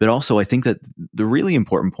so. But also, I think that the really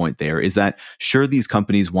important point there is that, sure, these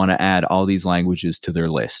companies want to add all these languages to their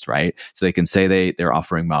list, right? So they can say they're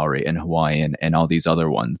offering Maori and Hawaiian and all these other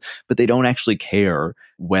ones, but they don't actually care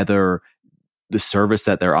whether the service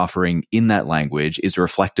that they're offering in that language is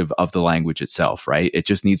reflective of the language itself, right? It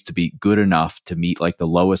just needs to be good enough to meet like the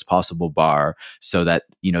lowest possible bar so that,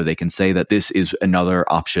 they can say that this is another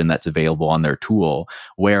option that's available on their tool.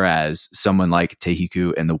 Whereas someone like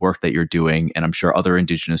Tehiku and the work that you're doing, and I'm sure other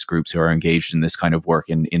Indigenous groups who are engaged in this kind of work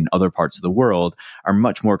in other parts of the world are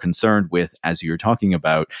much more concerned with, as you're talking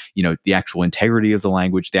about, the actual integrity of the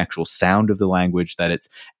language, the actual sound of the language, that it's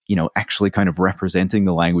actually kind of representing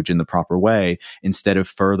the language in the proper way instead of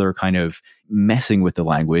further kind of messing with the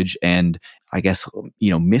language and, I guess,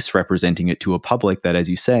 misrepresenting it to a public that, as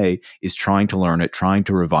you say, is trying to learn it, trying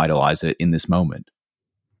to revitalize it in this moment.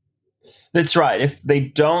 That's right. If they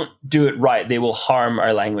don't do it right, they will harm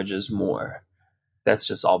our languages more. That's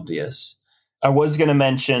just obvious. I was going to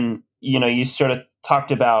mention, you sort of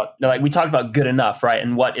talked about, we talked about good enough, right?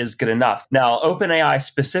 And what is good enough? Now, OpenAI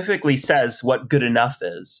specifically says what good enough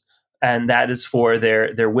is. And that is for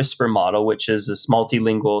their Whisper model, which is this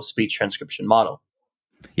multilingual speech transcription model.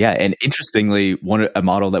 Yeah. And interestingly, a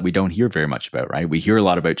model that we don't hear very much about, right? We hear a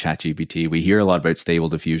lot about ChatGPT. We hear a lot about Stable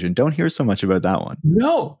Diffusion. Don't hear so much about that one.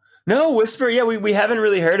 No, Whisper. Yeah, we haven't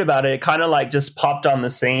really heard about it. It kind of just popped on the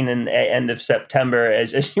scene in end of September,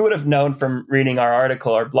 as you would have known from reading our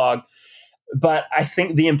article, our blog. But I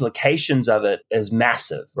think the implications of it is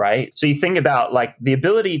massive, right? So you think about the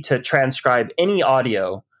ability to transcribe any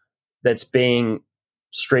audio that's being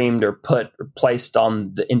streamed or placed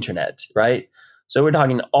on the internet, right? So we're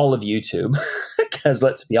talking all of YouTube, because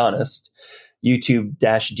let's be honest,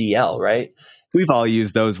 YouTube-DL, right? We've all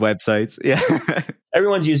used those websites. Yeah.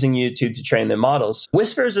 Everyone's using YouTube to train their models.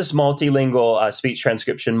 Whisper is this multilingual speech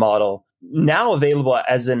transcription model now available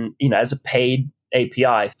as a paid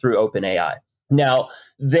API through OpenAI. Now,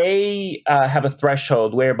 they have a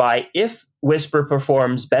threshold whereby if Whisper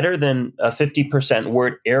performs better than a 50%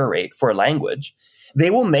 word error rate for a language, they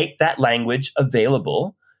will make that language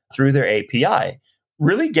available through their API.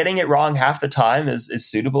 Really getting it wrong half the time is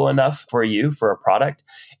suitable enough for you for a product.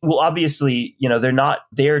 Well, obviously, they're not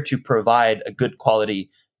there to provide a good quality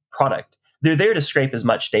product. They're there to scrape as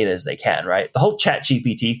much data as they can, right? The whole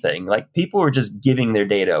ChatGPT thing, people were just giving their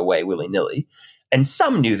data away willy-nilly. And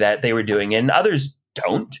some knew that they were doing it, and others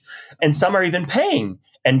don't. And some are even paying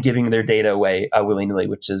and giving their data away willy-nilly,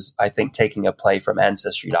 which is, I think, taking a play from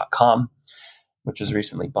Ancestry.com, which was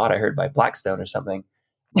recently bought, I heard, by Blackstone or something.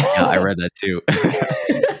 Yeah, I read that too.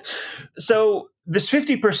 So this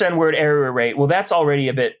 50% word error rate, well, that's already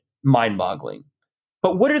a bit mind-boggling.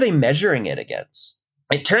 But what are they measuring it against?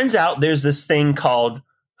 It turns out there's this thing called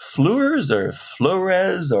Flures or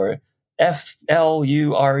Flores or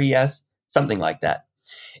Flures, something like that.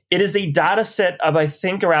 It is a data set of, I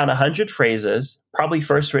think, around 100 phrases, probably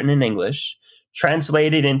first written in English,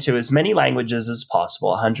 translated into as many languages as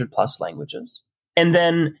possible, 100 plus languages. And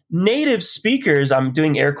then native speakers, I'm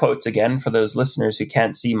doing air quotes again for those listeners who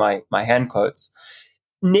can't see my hand quotes.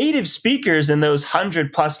 Native speakers in those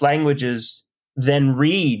 100 plus languages then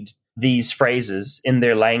read these phrases in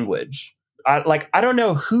their language. I don't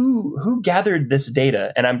know who gathered this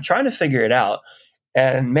data, and I'm trying to figure it out.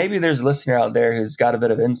 And maybe there's a listener out there who's got a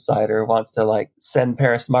bit of insight or wants to send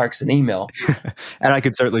Paris Marks an email. And I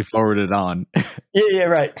could certainly forward it on. Yeah,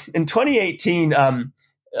 right. In 2018,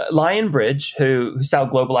 Lionbridge, who sell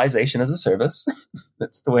globalization as a service,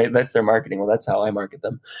 that's their marketing. Well, that's how I market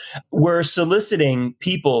them. Were soliciting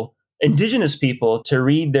indigenous people, to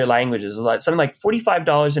read their languages. Something like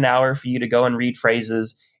 $45 an hour for you to go and read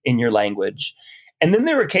phrases in your language. And then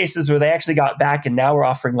there were cases where they actually got back and now we're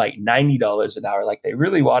offering $90 an hour. They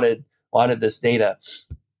really wanted this data.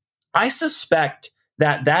 I suspect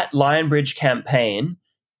that Lionbridge campaign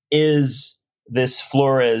is this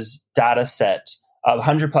Flores data set of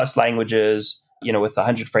 100 plus languages, with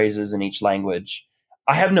 100 phrases in each language.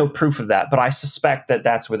 I have no proof of that, but I suspect that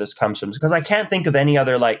that's where this comes from, because I can't think of any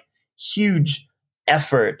other huge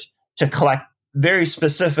effort to collect very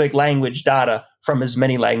specific language data from as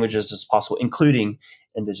many languages as possible, including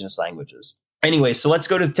Indigenous languages. Anyway, so let's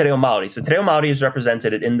go to Te Reo Maori. So Te Reo Maori is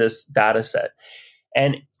represented in this data set.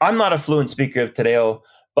 And I'm not a fluent speaker of Te Reo,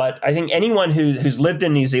 but I think anyone who's lived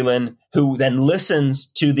in New Zealand who then listens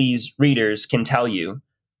to these readers can tell you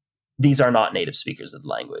these are not native speakers of the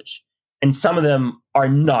language. And some of them are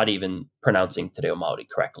not even pronouncing Te Reo Maori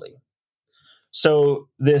correctly. So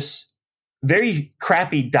this very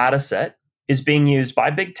crappy data set is being used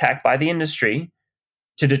by big tech, by the industry,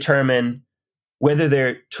 to determine whether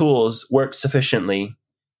their tools work sufficiently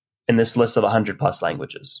in this list of 100 plus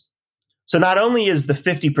languages. So not only is the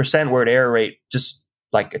 50% word error rate just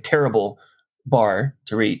like a terrible bar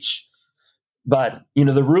to reach, but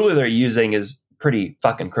the ruler they're using is pretty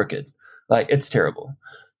fucking crooked. Like, it's terrible.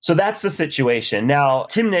 So that's the situation. Now,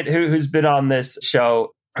 Timnit, who's been on this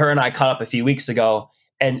show, her and I caught up a few weeks ago,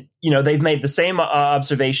 and they've made the same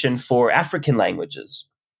observation for African languages.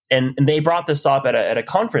 And they brought this up at a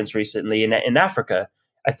conference recently in Africa,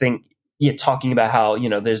 I think, talking about how,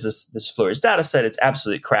 there's this Flores data set. It's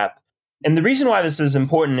absolute crap. And the reason why this is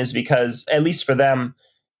important is because, at least for them,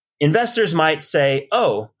 investors might say,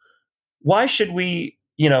 oh, why should we,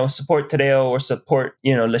 support Te Reo or support,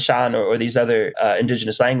 Lishan or these other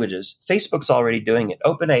indigenous languages? Facebook's already doing it.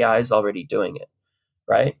 OpenAI is already doing it,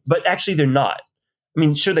 right? But actually, they're not. I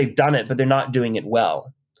mean, sure, they've done it, but they're not doing it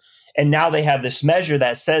well. And now they have this measure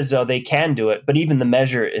that says, oh, they can do it, but even the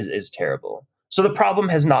measure is terrible. So the problem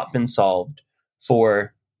has not been solved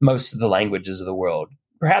for most of the languages of the world.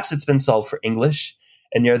 Perhaps it's been solved for English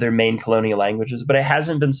and the other main colonial languages, but it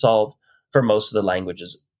hasn't been solved for most of the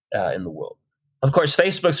languages in the world. Of course,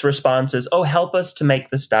 Facebook's response is, oh, help us to make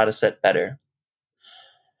this data set better.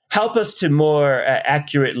 Help us to more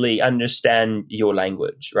accurately understand your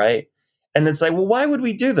language, right? And it's like, well, why would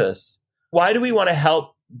we do this? Why do we want to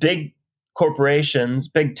help big corporations,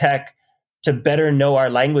 big tech, to better know our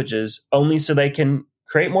languages only so they can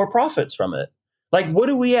create more profits from it? Like, what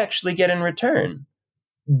do we actually get in return?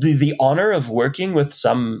 The honor of working with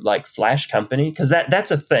some like flash company? Because that's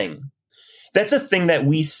a thing. That's a thing that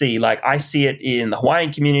we see. Like, I see it in the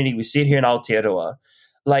Hawaiian community. We see it here in Aotearoa.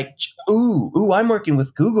 Like, ooh, I'm working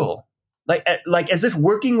with Google. Like as if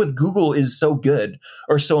working with Google is so good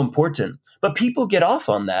or so important. But people get off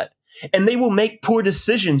on that. And they will make poor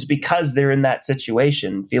decisions because they're in that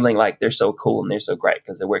situation, feeling like they're so cool and they're so great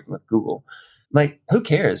because they're working with Google. Like, who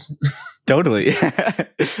cares? Totally.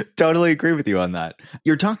 Totally agree with you on that.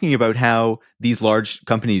 You're talking about how these large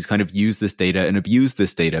companies kind of use this data and abuse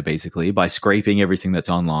this data basically by scraping everything that's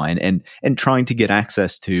online and trying to get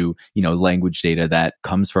access to, language data that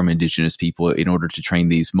comes from Indigenous people in order to train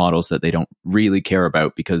these models that they don't really care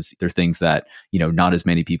about because they're things that, not as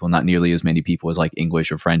many people, not nearly as many people as like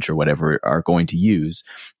English or French or whatever are going to use.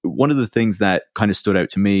 One of the things that kind of stood out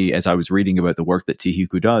to me as I was reading about the work that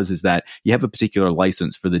Tihiku does is that you have a particular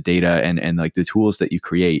license for the data and like the tools that you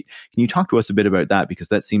create. Can you talk to us a bit about that? Because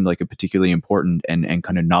that seemed like a particularly important and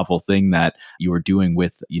kind of novel thing that you were doing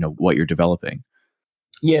with, what you're developing.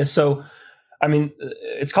 Yeah. So, I mean,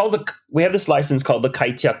 we have this license called the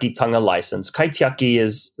Kaitiaki Tanga license. Kaitiaki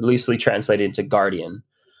is loosely translated into guardian.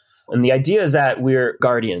 And the idea is that we're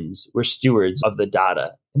guardians, we're stewards of the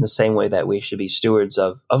data in the same way that we should be stewards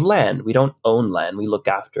of land. We don't own land, we look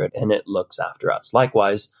after it and it looks after us.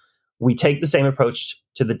 Likewise, we take the same approach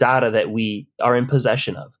to the data that we are in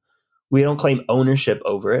possession of. We don't claim ownership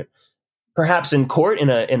over it. Perhaps in court, in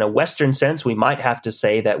a Western sense, we might have to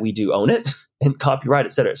say that we do own it and copyright,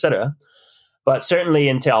 et cetera, et cetera. But certainly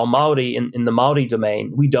in Te Ao Maori, in the Maori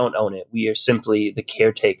domain, we don't own it. We are simply the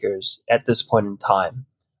caretakers at this point in time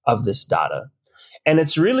of this data. And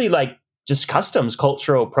it's really like just customs,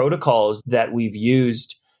 cultural protocols that we've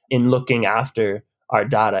used in looking after our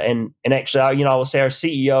data. And actually, I will say our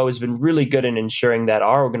CEO has been really good in ensuring that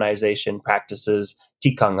our organization practices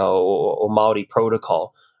tikanga or Maori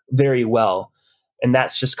protocol very well. And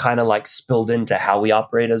that's just kind of like spilled into how we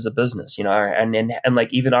operate as a business, and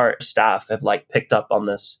like even our staff have like picked up on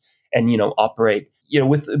this and, operate,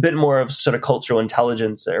 with a bit more of sort of cultural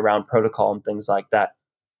intelligence around protocol and things like that.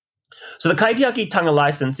 So the Kaitiaki Tanga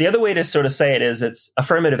license, the other way to sort of say it is it's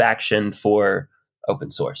affirmative action for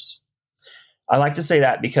open source. I like to say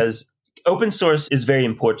that because open source is very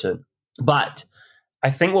important. But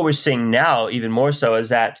I think what we're seeing now, even more so, is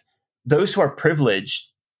that those who are privileged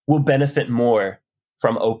will benefit more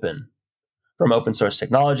from open source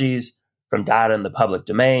technologies, from data in the public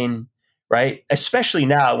domain, right? Especially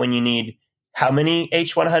now when you need how many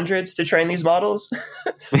H100s to train these models?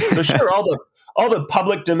 So sure, all the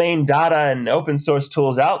public domain data and open source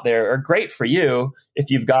tools out there are great for you if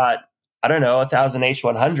you've got, 1,000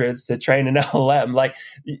 H100s to train an LLM. Like,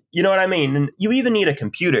 you know what I mean? And you even need a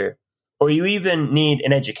computer or you even need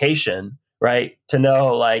an education, right? To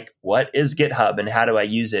know like, what is GitHub and how do I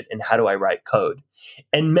use it and how do I write code?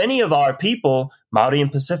 And many of our people, Maori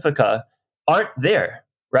and Pacifica, aren't there,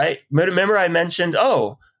 right? Remember I mentioned,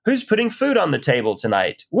 oh, who's putting food on the table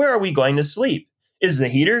tonight? Where are we going to sleep? Is the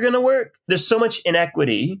heater going to work? There's so much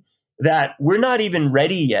inequity that we're not even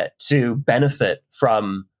ready yet to benefit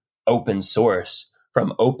from open source,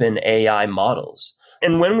 from open AI models.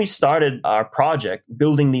 And when we started our project,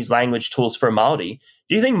 building these language tools for Maori,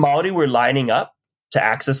 do you think Maori were lining up to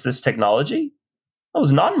access this technology? It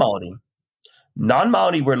was non-Maori.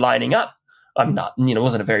 Non-Maori were lining up. I'm not, it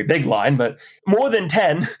wasn't a very big line, but more than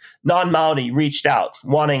 10 non-Maori reached out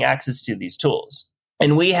wanting access to these tools.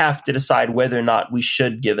 And we have to decide whether or not we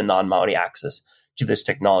should give a non-Maori access to this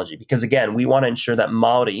technology. Because again, we want to ensure that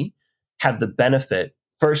Maori have the benefit,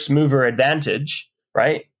 first mover advantage,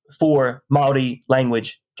 right, for Maori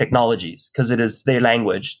language technologies, because it is their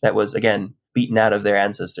language that was, again, beaten out of their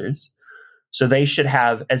ancestors. So they should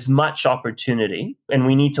have as much opportunity, and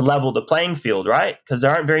we need to level the playing field, right? Because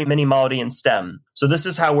there aren't very many Maori in STEM. So this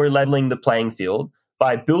is how we're leveling the playing field,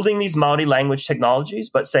 by building these Maori language technologies,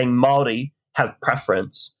 but saying Maori have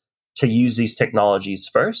preference to use these technologies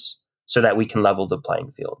first so that we can level the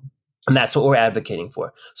playing field. And that's what we're advocating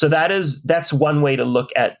for. So that's one way to look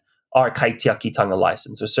at our Kaitiakitanga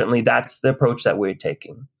license, or certainly that's the approach that we're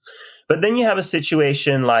taking. But then you have a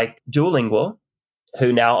situation like Duolingo,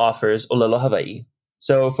 who now offers Olelo Hawaii.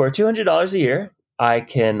 So for $200 a year, I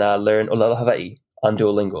can learn Olelo Hawaii on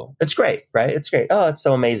Duolingo. It's great, right? It's great. Oh, it's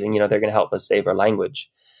so amazing. They're going to help us save our language.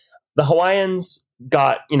 The Hawaiians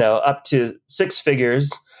got, up to six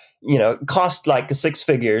figures, cost like six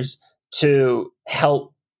figures to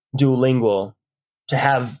help Duolingo to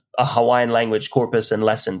have a Hawaiian language corpus and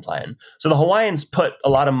lesson plan. So the Hawaiians put a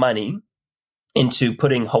lot of money into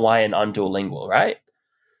putting Hawaiian on Duolingo, right?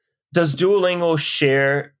 Does Duolingo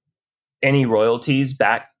share any royalties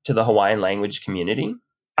back to the Hawaiian language community?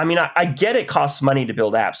 I mean, I get it costs money to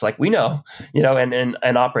build apps, like we know,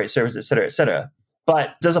 and operate servers, et cetera, et cetera.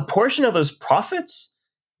 But does a portion of those profits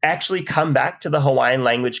actually come back to the Hawaiian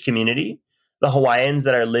language community? The Hawaiians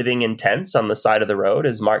that are living in tents on the side of the road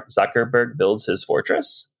as Mark Zuckerberg builds his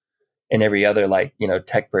fortress, and every other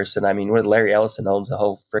tech person. I mean, Larry Ellison owns a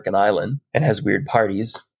whole freaking island and has weird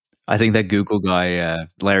parties. I think that Google guy,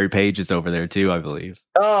 Larry Page, is over there too, I believe.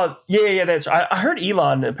 Oh, yeah, that's right. I heard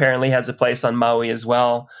Elon apparently has a place on Maui as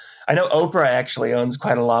well. I know Oprah actually owns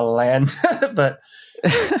quite a lot of land, but,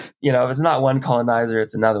 if it's not one colonizer,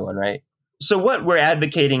 it's another one, right? So what we're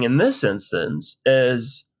advocating in this instance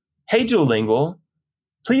is, hey, Duolingo,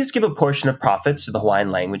 please give a portion of profits to the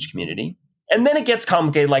Hawaiian language community. And then it gets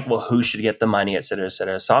complicated, like, well, who should get the money, et cetera, et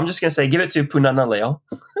cetera. So I'm just going to say, give it to Punana Leo.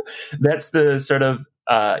 That's the sort of,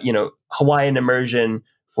 Hawaiian immersion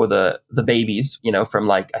for the babies,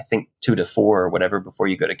 from I think 2 to 4 or whatever before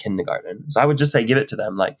you go to kindergarten. So I would just say, give it to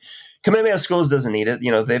them. Like, Kamehameha Schools doesn't need it.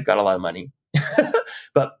 They've got a lot of money.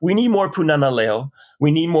 But we need more Punana Leo.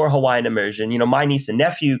 We need more Hawaiian immersion. My niece and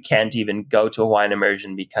nephew can't even go to Hawaiian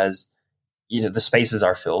immersion because, the spaces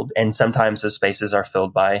are filled. And sometimes the spaces are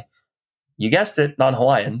filled by, you guessed it,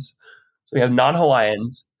 non-Hawaiians. So we have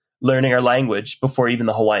non-Hawaiians learning our language before even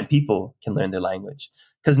the Hawaiian people can learn their language.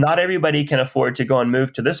 Because not everybody can afford to go and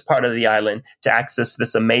move to this part of the island to access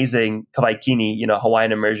this amazing Kawaikini,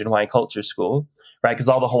 Hawaiian immersion, Hawaiian culture school, right? Because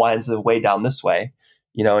all the Hawaiians live way down this way,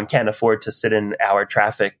 and can't afford to sit in hour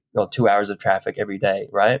traffic, 2 hours of traffic every day,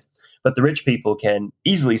 right? But the rich people can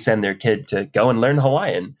easily send their kid to go and learn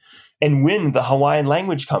Hawaiian and win the Hawaiian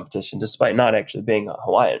language competition, despite not actually being a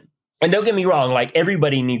Hawaiian. And don't get me wrong,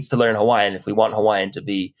 everybody needs to learn Hawaiian if we want Hawaiian to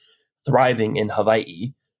be thriving in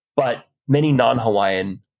Hawaii, but many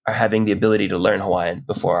non-Hawaiian are having the ability to learn Hawaiian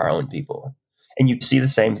before our own people. And you see the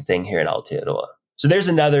same thing here in Aotearoa. So there's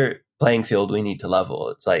another playing field we need to level.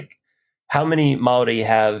 It's like, how many Maori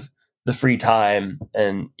have the free time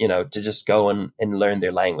and, to just go and learn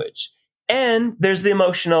their language? And there's the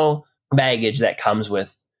emotional baggage that comes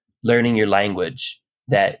with learning your language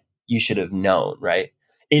that you should have known, right?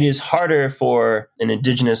 It is harder for an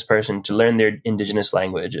Indigenous person to learn their Indigenous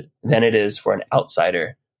language than it is for an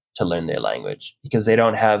outsider to learn their language, because they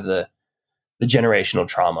don't have the generational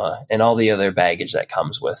trauma and all the other baggage that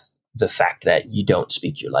comes with the fact that you don't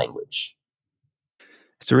speak your language.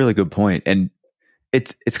 It's a really good point. And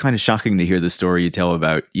it's kind of shocking to hear the story you tell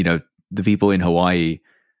about, the people in Hawaii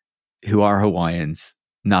who are Hawaiians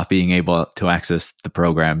not being able to access the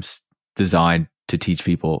programs designed to teach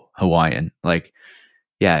people Hawaiian.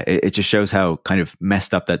 It just shows how kind of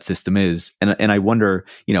messed up that system is. And I wonder,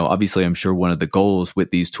 obviously I'm sure one of the goals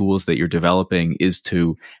with these tools that you're developing is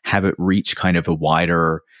to have it reach kind of a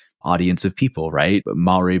wider audience of people, right?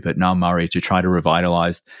 Maori, but non-Maori, to try to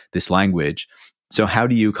revitalize this language. So how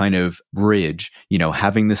do you kind of bridge,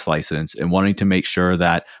 having this license and wanting to make sure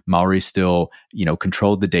that Maori still,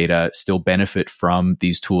 control the data, still benefit from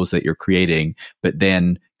these tools that you're creating, but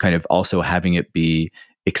then kind of also having it be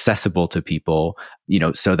accessible to people,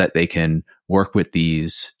 so that they can work with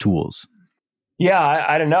these tools? Yeah,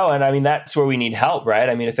 I don't know. And I mean, that's where we need help, right?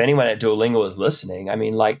 I mean, if anyone at Duolingo is listening, I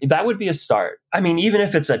mean, like, that would be a start. I mean, even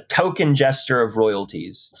if it's a token gesture of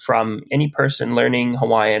royalties from any person learning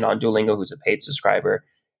Hawaiian on Duolingo who's a paid subscriber,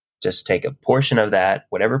 just take a portion of that,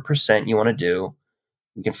 whatever percent you want to do.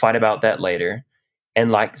 We can fight about that later,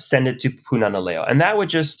 and like send it to Punana Leo. And that would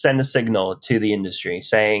just send a signal to the industry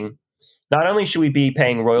saying, not only should we be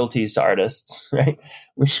paying royalties to artists, right?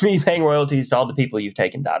 We should be paying royalties to all the people you've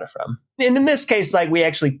taken data from. And in this case, like, we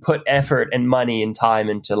actually put effort and money and time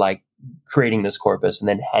into like creating this corpus and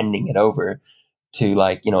then handing it over to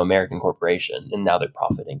like, American corporation. And now they're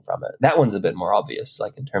profiting from it. That one's a bit more obvious,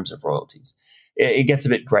 like in terms of royalties. It gets a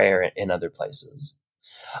bit grayer in other places.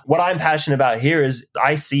 What I'm passionate about here is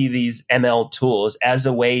I see these ML tools as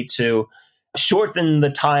a way to shorten the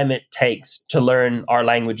time it takes to learn our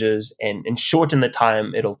languages and shorten the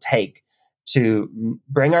time it'll take to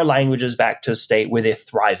bring our languages back to a state where they're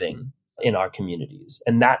thriving in our communities.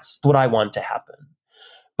 And that's what I want to happen.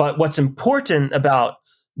 But what's important about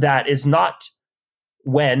that is not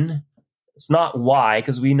when, it's not why,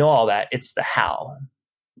 because we know all that, it's the how.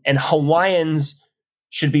 And Hawaiians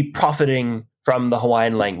should be profiting from the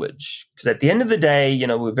Hawaiian language. Because at the end of the day,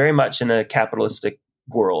 we're very much in a capitalistic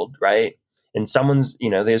world, right? And someone's,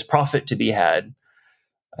 there's profit to be had.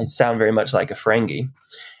 I sound very much like a Ferengi.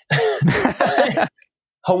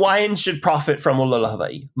 Hawaiians should profit from Olala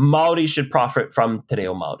Hawaii. Maori should profit from Te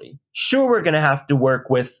Reo Maori. Sure, we're going to have to work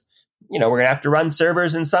with, we're going to have to run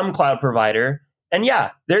servers in some cloud provider. And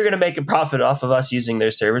yeah, they're going to make a profit off of us using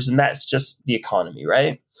their servers. And that's just the economy,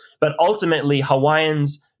 right? But ultimately,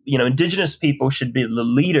 Hawaiians, Indigenous people should be the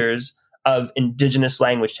leaders of Indigenous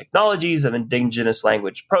language technologies, of Indigenous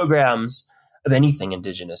language programs, of anything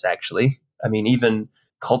Indigenous, actually. I mean, even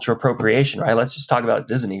cultural appropriation, right? Let's just talk about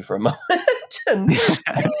Disney for a moment.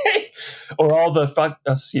 Or all the fuck.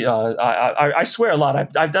 I swear a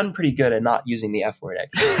lot. I've done pretty good at not using the F word,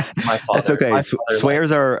 actually. My father. That's okay.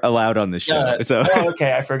 Swears are allowed on this show. Yeah. So. Oh,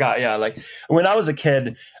 okay. I forgot. Yeah. Like when I was a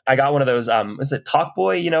kid, I got one of those, is it Talk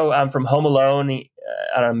Boy, from Home Alone?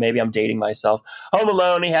 I don't know, maybe I'm dating myself. Home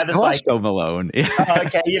Alone, he had this like Home Alone.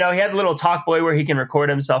 Okay, he had a little talk boy where he can record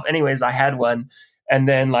himself. Anyways, I had one, and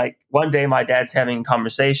then like one day my dad's having a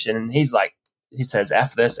conversation, and he says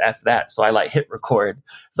F this, F that. So I like hit record.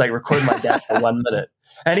 It's like record my dad for 1 minute,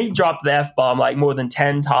 and he dropped the F bomb like more than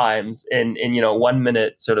 10 times in 1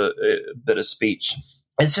 minute sort of bit of speech.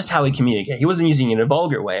 It's just how he communicated. He wasn't using it in a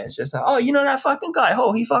vulgar way. It's just, that fucking guy.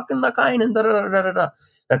 Oh, he fucking lakain and da da da da da.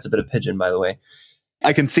 That's a bit of pidgin, by the way.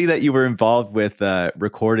 I can see that you were involved with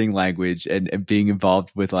recording language and being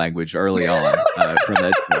involved with language early on from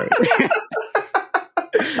that story.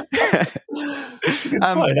 That's a good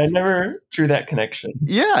point. I never drew that connection.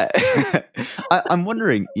 Yeah. I'm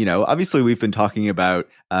wondering, obviously we've been talking about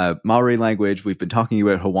Maori language. We've been talking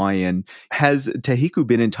about Hawaiian. Has Tehiku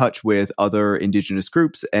been in touch with other Indigenous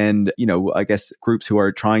groups and, I guess groups who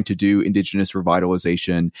are trying to do Indigenous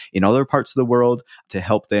revitalization in other parts of the world to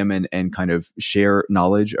help them and kind of share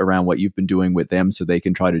knowledge around what you've been doing with them so they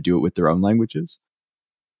can try to do it with their own languages?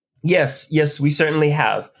 Yes, we certainly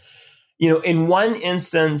have. In one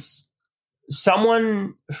instance,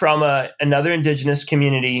 someone from another Indigenous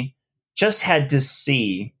community just had to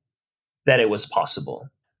see that it was possible.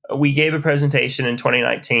 We gave a presentation in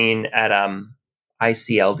 2019 at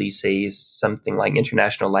ICLDC, something like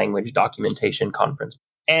International Language Documentation Conference.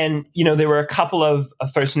 And, there were a couple of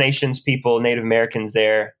First Nations people, Native Americans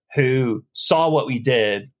there, who saw what we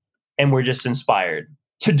did and were just inspired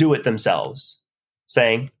to do it themselves,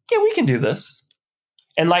 saying, yeah, we can do this.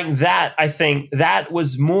 And like that, I think that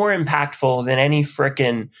was more impactful than any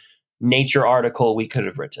frickin' Nature article we could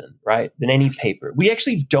have written, right? Than any paper. We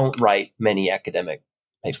actually don't write many academic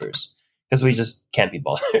papers because we just can't be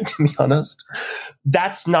bothered, to be honest.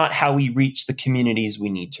 That's not how we reach the communities we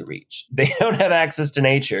need to reach. They don't have access to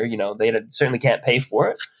nature. They certainly can't pay for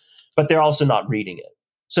it, but they're also not reading it.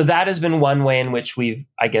 So that has been one way in which we've,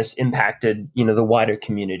 I guess, impacted, the wider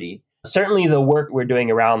community. Certainly the work we're doing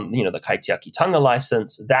around, the Kaitiaki-Taonga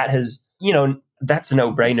license, that has, that's a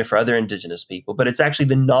no-brainer for other Indigenous people, but it's actually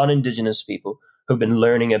the non-Indigenous people who've been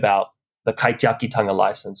learning about the Kaitiaki-Taonga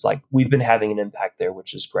license. Like, we've been having an impact there,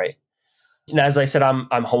 which is great. And as I said, I'm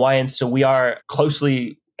Hawaiian, so we are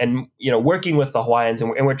closely and, working with the Hawaiians,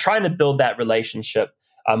 and we're trying to build that relationship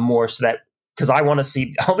more so that, because I want to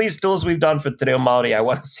see all these tools we've done for Te Reo Māori, I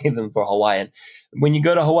want to see them for Hawaiian. When you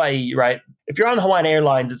go to Hawaii, right, if you're on Hawaiian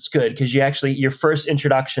Airlines, it's good because your first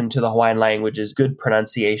introduction to the Hawaiian language is good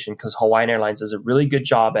pronunciation, because Hawaiian Airlines does a really good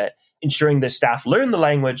job at ensuring their staff learn the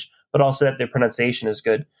language, but also that their pronunciation is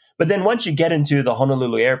good. But then once you get into the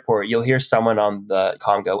Honolulu airport, you'll hear someone on the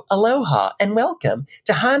comm go, "Aloha and welcome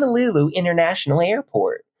to Honolulu International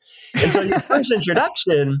Airport." And so your first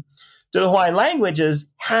introduction to the Hawaiian language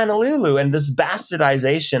is Honolulu, and this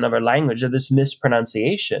bastardization of our language, of this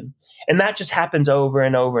mispronunciation. And that just happens over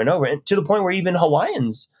and over and over, and to the point where even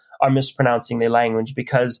Hawaiians are mispronouncing their language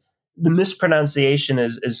because the mispronunciation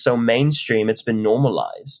is so mainstream, it's been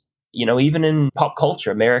normalized. Even in pop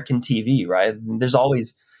culture, American TV, right? There's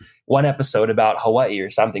always one episode about Hawaii or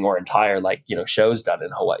something, or entire shows done in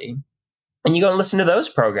Hawaii. And you go and listen to those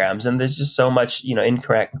programs, and there's just so much,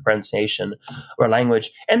 incorrect pronunciation or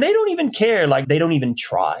language. And they don't even care. Like, they don't even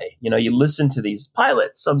try. You listen to these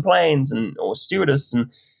pilots on planes or stewardess, and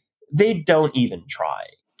they don't even try.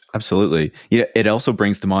 Absolutely. Yeah, it also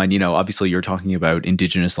brings to mind, obviously you're talking about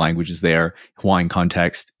Indigenous languages there, Hawaiian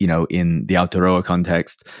context, in the Aotearoa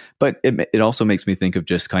context, but it also makes me think of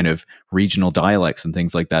just kind of regional dialects and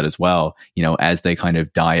things like that as well, as they kind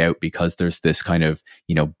of die out, because there's this kind of,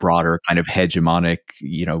 broader kind of hegemonic,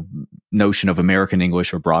 notion of American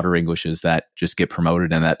English or broader Englishes that just get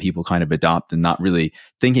promoted and that people kind of adopt, and not really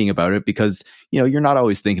thinking about it because, you're not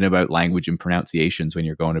always thinking about language and pronunciations when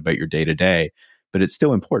you're going about your day to day. But it's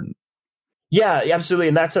still important. Yeah, absolutely.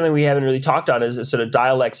 And that's something we haven't really talked on, is sort of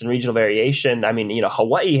dialects and regional variation. I mean,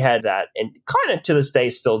 Hawaii had that, and kind of to this day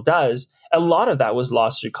still does. A lot of that was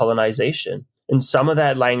lost through colonization. And some of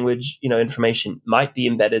that language, information might be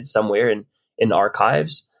embedded somewhere in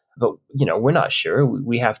archives, but, we're not sure.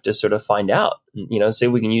 We have to sort of find out, see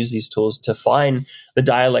if we can use these tools to find the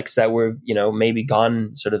dialects that were, maybe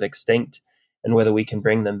gone sort of extinct, and whether we can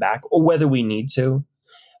bring them back or whether we need to.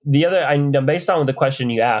 The other, based on the question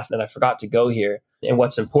you asked, and I forgot to go here, and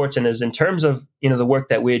what's important is in terms of, the work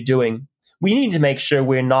that we're doing, we need to make sure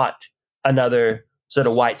we're not another sort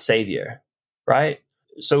of white savior, right?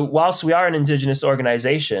 So whilst we are an Indigenous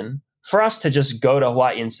organization, for us to just go to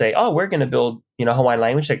Hawaii and say, "Oh, we're going to build, Hawaiian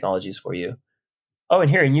language technologies for you. Oh, and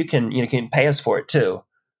here, and you can pay us for it too,"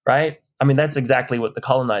 right? I mean, that's exactly what the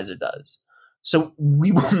colonizer does. So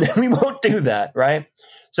we won't do that, right?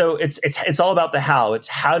 So it's all about the how. It's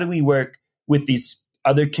how do we work with these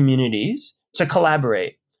other communities to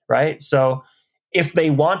collaborate, right? So if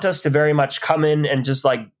they want us to very much come in and just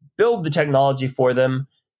build the technology for them,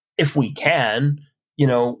 if we can,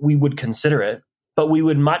 we would consider it. But we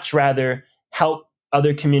would much rather help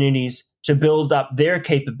other communities to build up their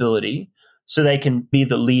capability so they can be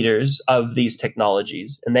the leaders of these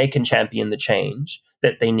technologies, and they can champion the change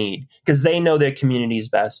that they need, because they know their communities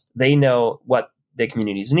best. They know what their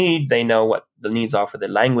communities need. They know what the needs are for their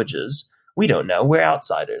languages. We don't know. We're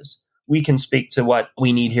outsiders. We can speak to what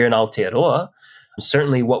we need here in Aotearoa,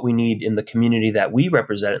 certainly what we need in the community that we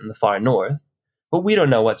represent in the far north, but we don't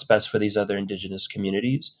know what's best for these other Indigenous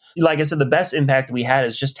communities. Like I said, the best impact we had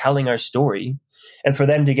is just telling our story, and for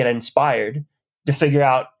them to get inspired to figure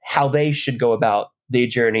out how they should go about their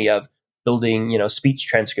journey of building, speech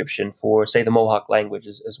transcription for, say, the Mohawk language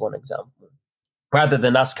as one example, rather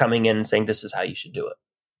than us coming in and saying, "This is how you should do it."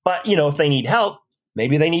 But, if they need help,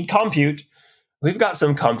 maybe they need compute. We've got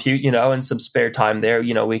some compute, and some spare time there,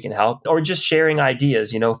 we can help. Or just sharing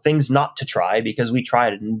ideas, things not to try because we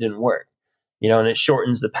tried it and it didn't work, and it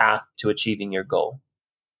shortens the path to achieving your goal.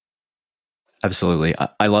 Absolutely.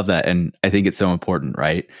 I love that. And I think it's so important,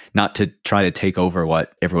 right? Not to try to take over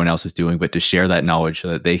what everyone else is doing, but to share that knowledge so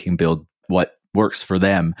that they can build what works for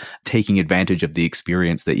them, taking advantage of the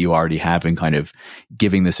experience that you already have and kind of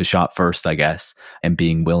giving this a shot first, I guess, and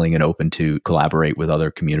being willing and open to collaborate with other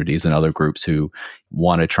communities and other groups who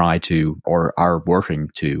want to try to, or are working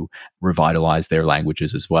to, revitalize their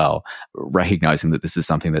languages as well, recognizing that this is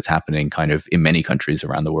something that's happening kind of in many countries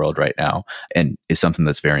around the world right now, and is something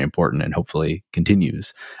that's very important and hopefully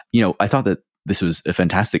continues. I thought that this was a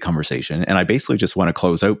fantastic conversation. And I basically just want to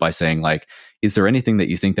close out by saying, is there anything that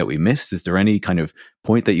you think that we missed? Is there any kind of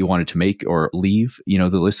point that you wanted to make or leave, the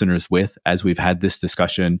listeners with, as we've had this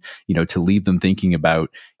discussion, to leave them thinking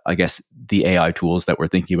about, I guess, the AI tools that we're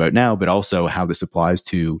thinking about now, but also how this applies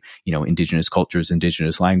to, Indigenous cultures,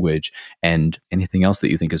 Indigenous language, and anything else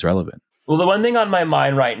that you think is relevant? Well, the one thing on my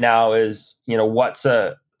mind right now is, what's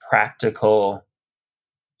a practical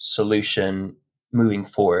solution moving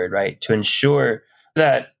forward, right? To ensure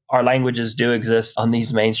that our languages do exist on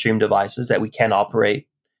these mainstream devices, that we can operate,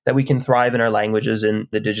 that we can thrive in our languages in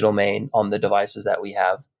the digital domain on the devices that we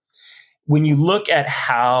have. when you look at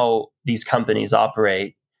how these companies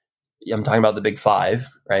operate, I'm talking about the big five,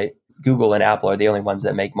 right? Google and Apple are the only ones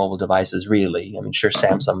that make mobile devices, really. I mean, sure,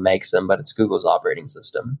 Samsung makes them, but it's Google's operating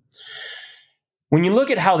system. When you look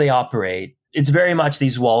at how they operate, it's very much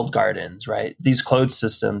these walled gardens, right? These closed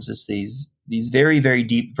systems, it's these very, very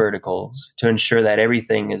deep verticals to ensure that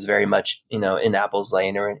everything is very much, in Apple's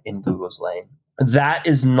lane or in Google's lane. That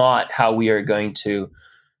is not how we are going to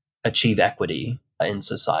achieve equity in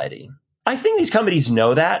society. I think these companies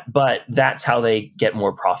know that, but that's how they get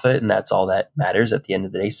more profit. And that's all that matters at the end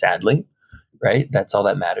of the day, sadly, right? That's all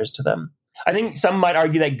that matters to them. I think some might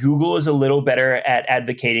argue that Google is a little better at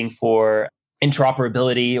advocating for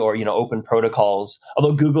interoperability or, open protocols.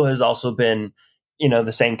 Although Google has also been,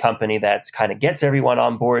 the same company that's kind of gets everyone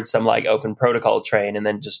on board some like open protocol train and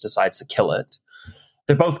then just decides to kill it.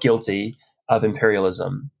 They're both guilty of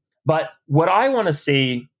imperialism. But what I want to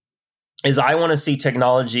see is I want to see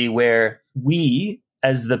technology where we,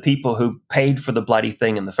 as the people who paid for the bloody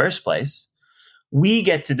thing in the first place, we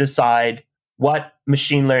get to decide what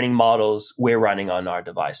machine learning models we're running on our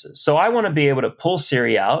devices. So I want to be able to pull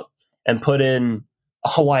Siri out and put in a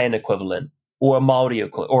Hawaiian equivalent or a Maori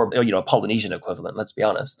or a Polynesian equivalent, let's be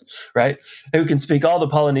honest, right? Who can speak all the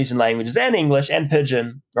Polynesian languages and English and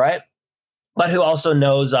Pidgin, right? But who also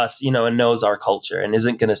knows us, and knows our culture and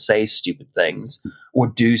isn't going to say stupid things or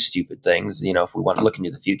do stupid things, if we want to look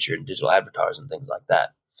into the future and digital avatars and things like that.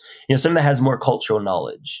 Something that has more cultural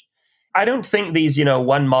knowledge. I don't think these,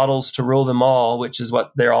 one models to rule them all, which is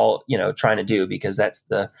what they're all, trying to do because that's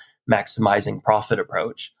the maximizing profit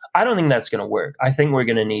approach. I don't think that's going to work. I think we're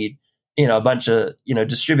going to need, a bunch of,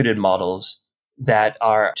 distributed models that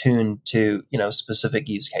are tuned to, specific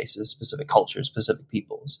use cases, specific cultures, specific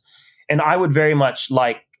peoples. And I would very much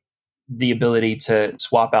like the ability to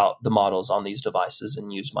swap out the models on these devices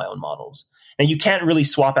and use my own models. And you can't really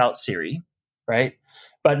swap out Siri, right?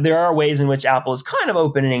 But there are ways in which Apple is kind of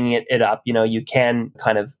opening it up. You can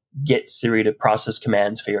kind of get Siri to process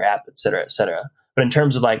commands for your app, et cetera, et cetera. But in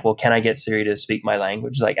terms of like, well, can I get Siri to speak my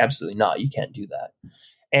language? Like, absolutely not. You can't do that.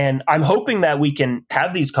 And I'm hoping that we can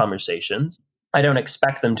have these conversations. I don't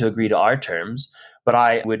expect them to agree to our terms, but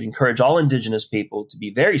I would encourage all Indigenous people to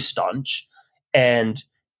be very staunch and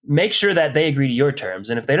make sure that they agree to your terms.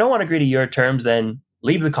 And if they don't want to agree to your terms, then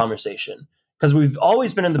leave the conversation. Because we've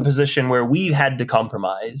always been in the position where we've had to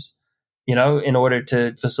compromise, in order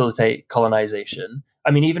to facilitate colonization.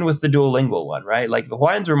 I mean, even with the duolingual one, right? Like the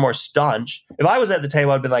Hawaiians were more staunch. If I was at the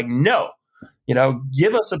table, I'd be like, no,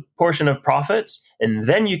 give us a portion of profits and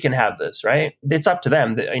then you can have this, right? It's up to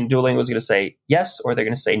them. Duolingo is going to say yes or they're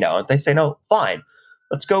going to say no. And if they say no, fine.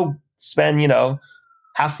 Let's go spend,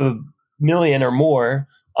 $500,000 or more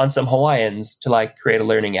on some Hawaiians to like create a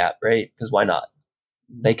learning app, right? Because why not?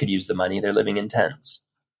 They could use the money. They're living in tents.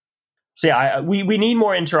 So yeah, we need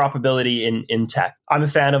more interoperability in tech. I'm a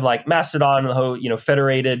fan of like Mastodon, the whole,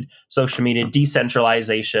 federated social media,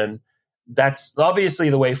 decentralization. That's obviously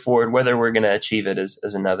the way forward. Whether we're going to achieve it is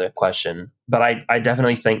another question. But I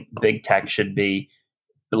definitely think big tech should be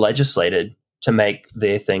legislated to make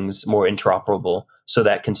their things more interoperable so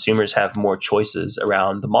that consumers have more choices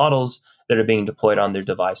around the models that are being deployed on their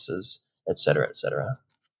devices, et cetera, et cetera.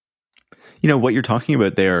 What you're talking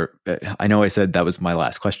about there, I know I said that was my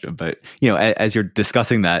last question, but, as you're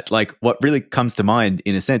discussing that, like what really comes to mind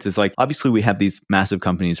in a sense is like, obviously we have these massive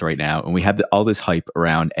companies right now and we have all this hype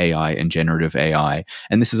around AI and generative AI.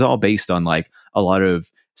 And this is all based on like a lot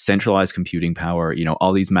of centralized computing power,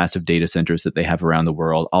 all these massive data centers that they have around the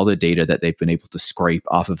world, all the data that they've been able to scrape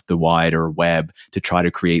off of the wider web to try to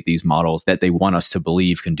create these models that they want us to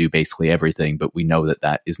believe can do basically everything. But we know that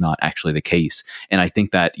that is not actually the case. And I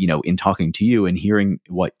think that, in talking to you and hearing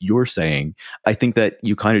what you're saying, I think that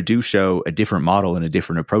you kind of do show a different model and a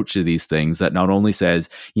different approach to these things that not only says,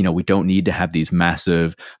 we don't need to have these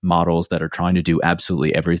massive models that are trying to do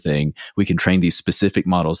absolutely everything. We can train these specific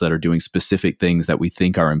models that are doing specific things that we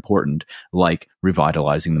think are important, like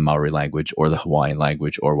revitalizing the Maori language or the Hawaiian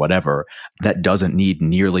language or whatever, that doesn't need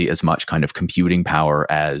nearly as much kind of computing power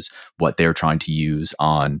as what they're trying to use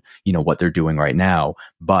on, what they're doing right now.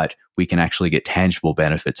 But we can actually get tangible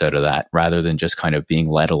benefits out of that rather than just kind of being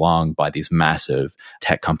led along by these massive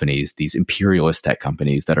tech companies, these imperialist tech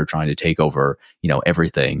companies that are trying to take over,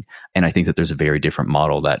 everything. And I think that there's a very different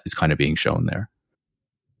model that is kind of being shown there.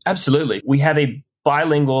 Absolutely. We have a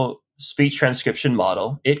bilingual speech transcription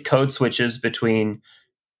model. It code switches between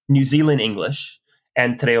New Zealand English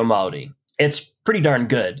and Te Reo Māori. It's pretty darn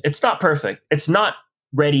good. It's not perfect. It's not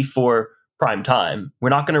ready for prime time. We're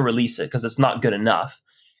not going to release it because it's not good enough.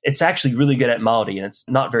 It's actually really good at Māori and it's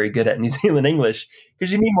not very good at New Zealand English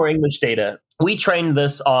because you need more English data. We trained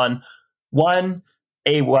this on One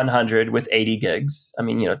A100 with 80 gigs. I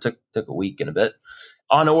mean, it took a week and a bit,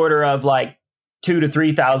 on order of like 2,000 to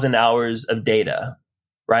 3,000 hours of data,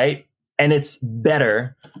 right? And it's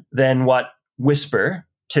better than what Whisper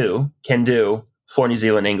 2 can do for New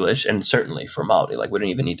Zealand English, and certainly for Maori. Like, we don't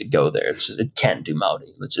even need to go there. It's just, it can't do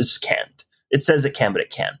Maori. It just can't. It says it can, but it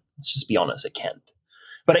can't. Let's just be honest, it can't.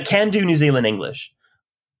 But it can do New Zealand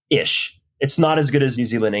English-ish. It's not as good as New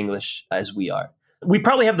Zealand English as we are. We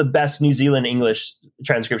probably have the best New Zealand English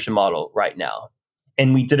transcription model right now.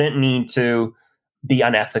 And we didn't need to be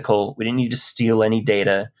unethical. We didn't need to steal any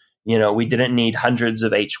data. We didn't need hundreds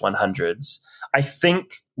of H100s. I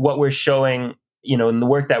think what we're showing, in the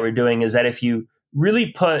work that we're doing, is that if you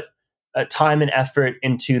really put time and effort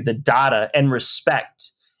into the data and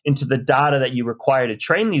respect into the data that you require to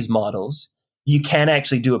train these models, you can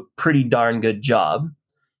actually do a pretty darn good job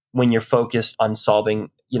when you're focused on solving,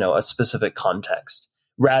 a specific context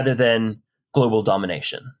rather than global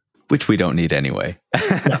domination. Which we don't need anyway.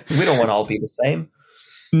 No, we don't want to all be the same.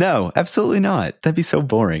 No, absolutely not. That'd be so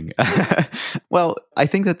boring. Well, I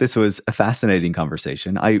think that this was a fascinating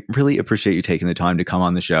conversation. I really appreciate you taking the time to come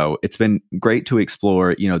on the show. It's been great to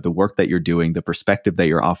explore, the work that you're doing, the perspective that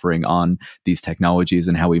you're offering on these technologies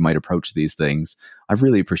and how we might approach these things. I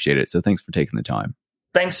really appreciate it. So thanks for taking the time.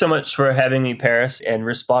 Thanks so much for having me, Paris, and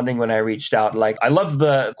responding when I reached out. Like, I love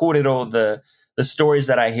the kōrero, the stories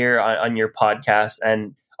that I hear on your podcast,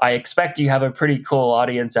 and I expect you have a pretty cool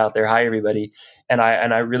audience out there. Hi, everybody. And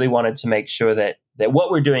I really wanted to make sure that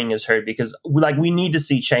what we're doing is heard, because we need to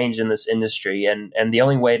see change in this industry. And the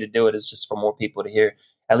only way to do it is just for more people to hear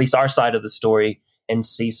at least our side of the story and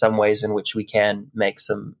see some ways in which we can make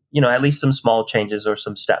some, at least some small changes or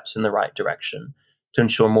some steps in the right direction to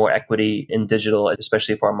ensure more equity in digital,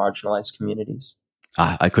 especially for our marginalized communities.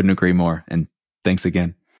 I couldn't agree more. And thanks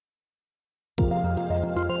again.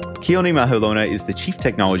 Keoni Mahelona is the Chief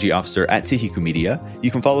Technology Officer at Tihiku Media.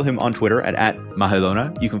 You can follow him on Twitter at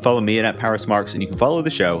Mahelona. You can follow me at Paris Marks, and you can follow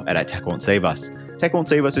the show at Tech Won't Save Us. Tech Won't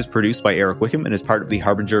Save Us is produced by Eric Wickham and is part of the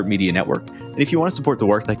Harbinger Media Network. And if you want to support the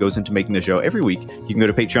work that goes into making the show every week, you can go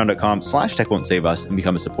to patreon.com/techwon'tsave us and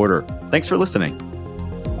become a supporter. Thanks for listening.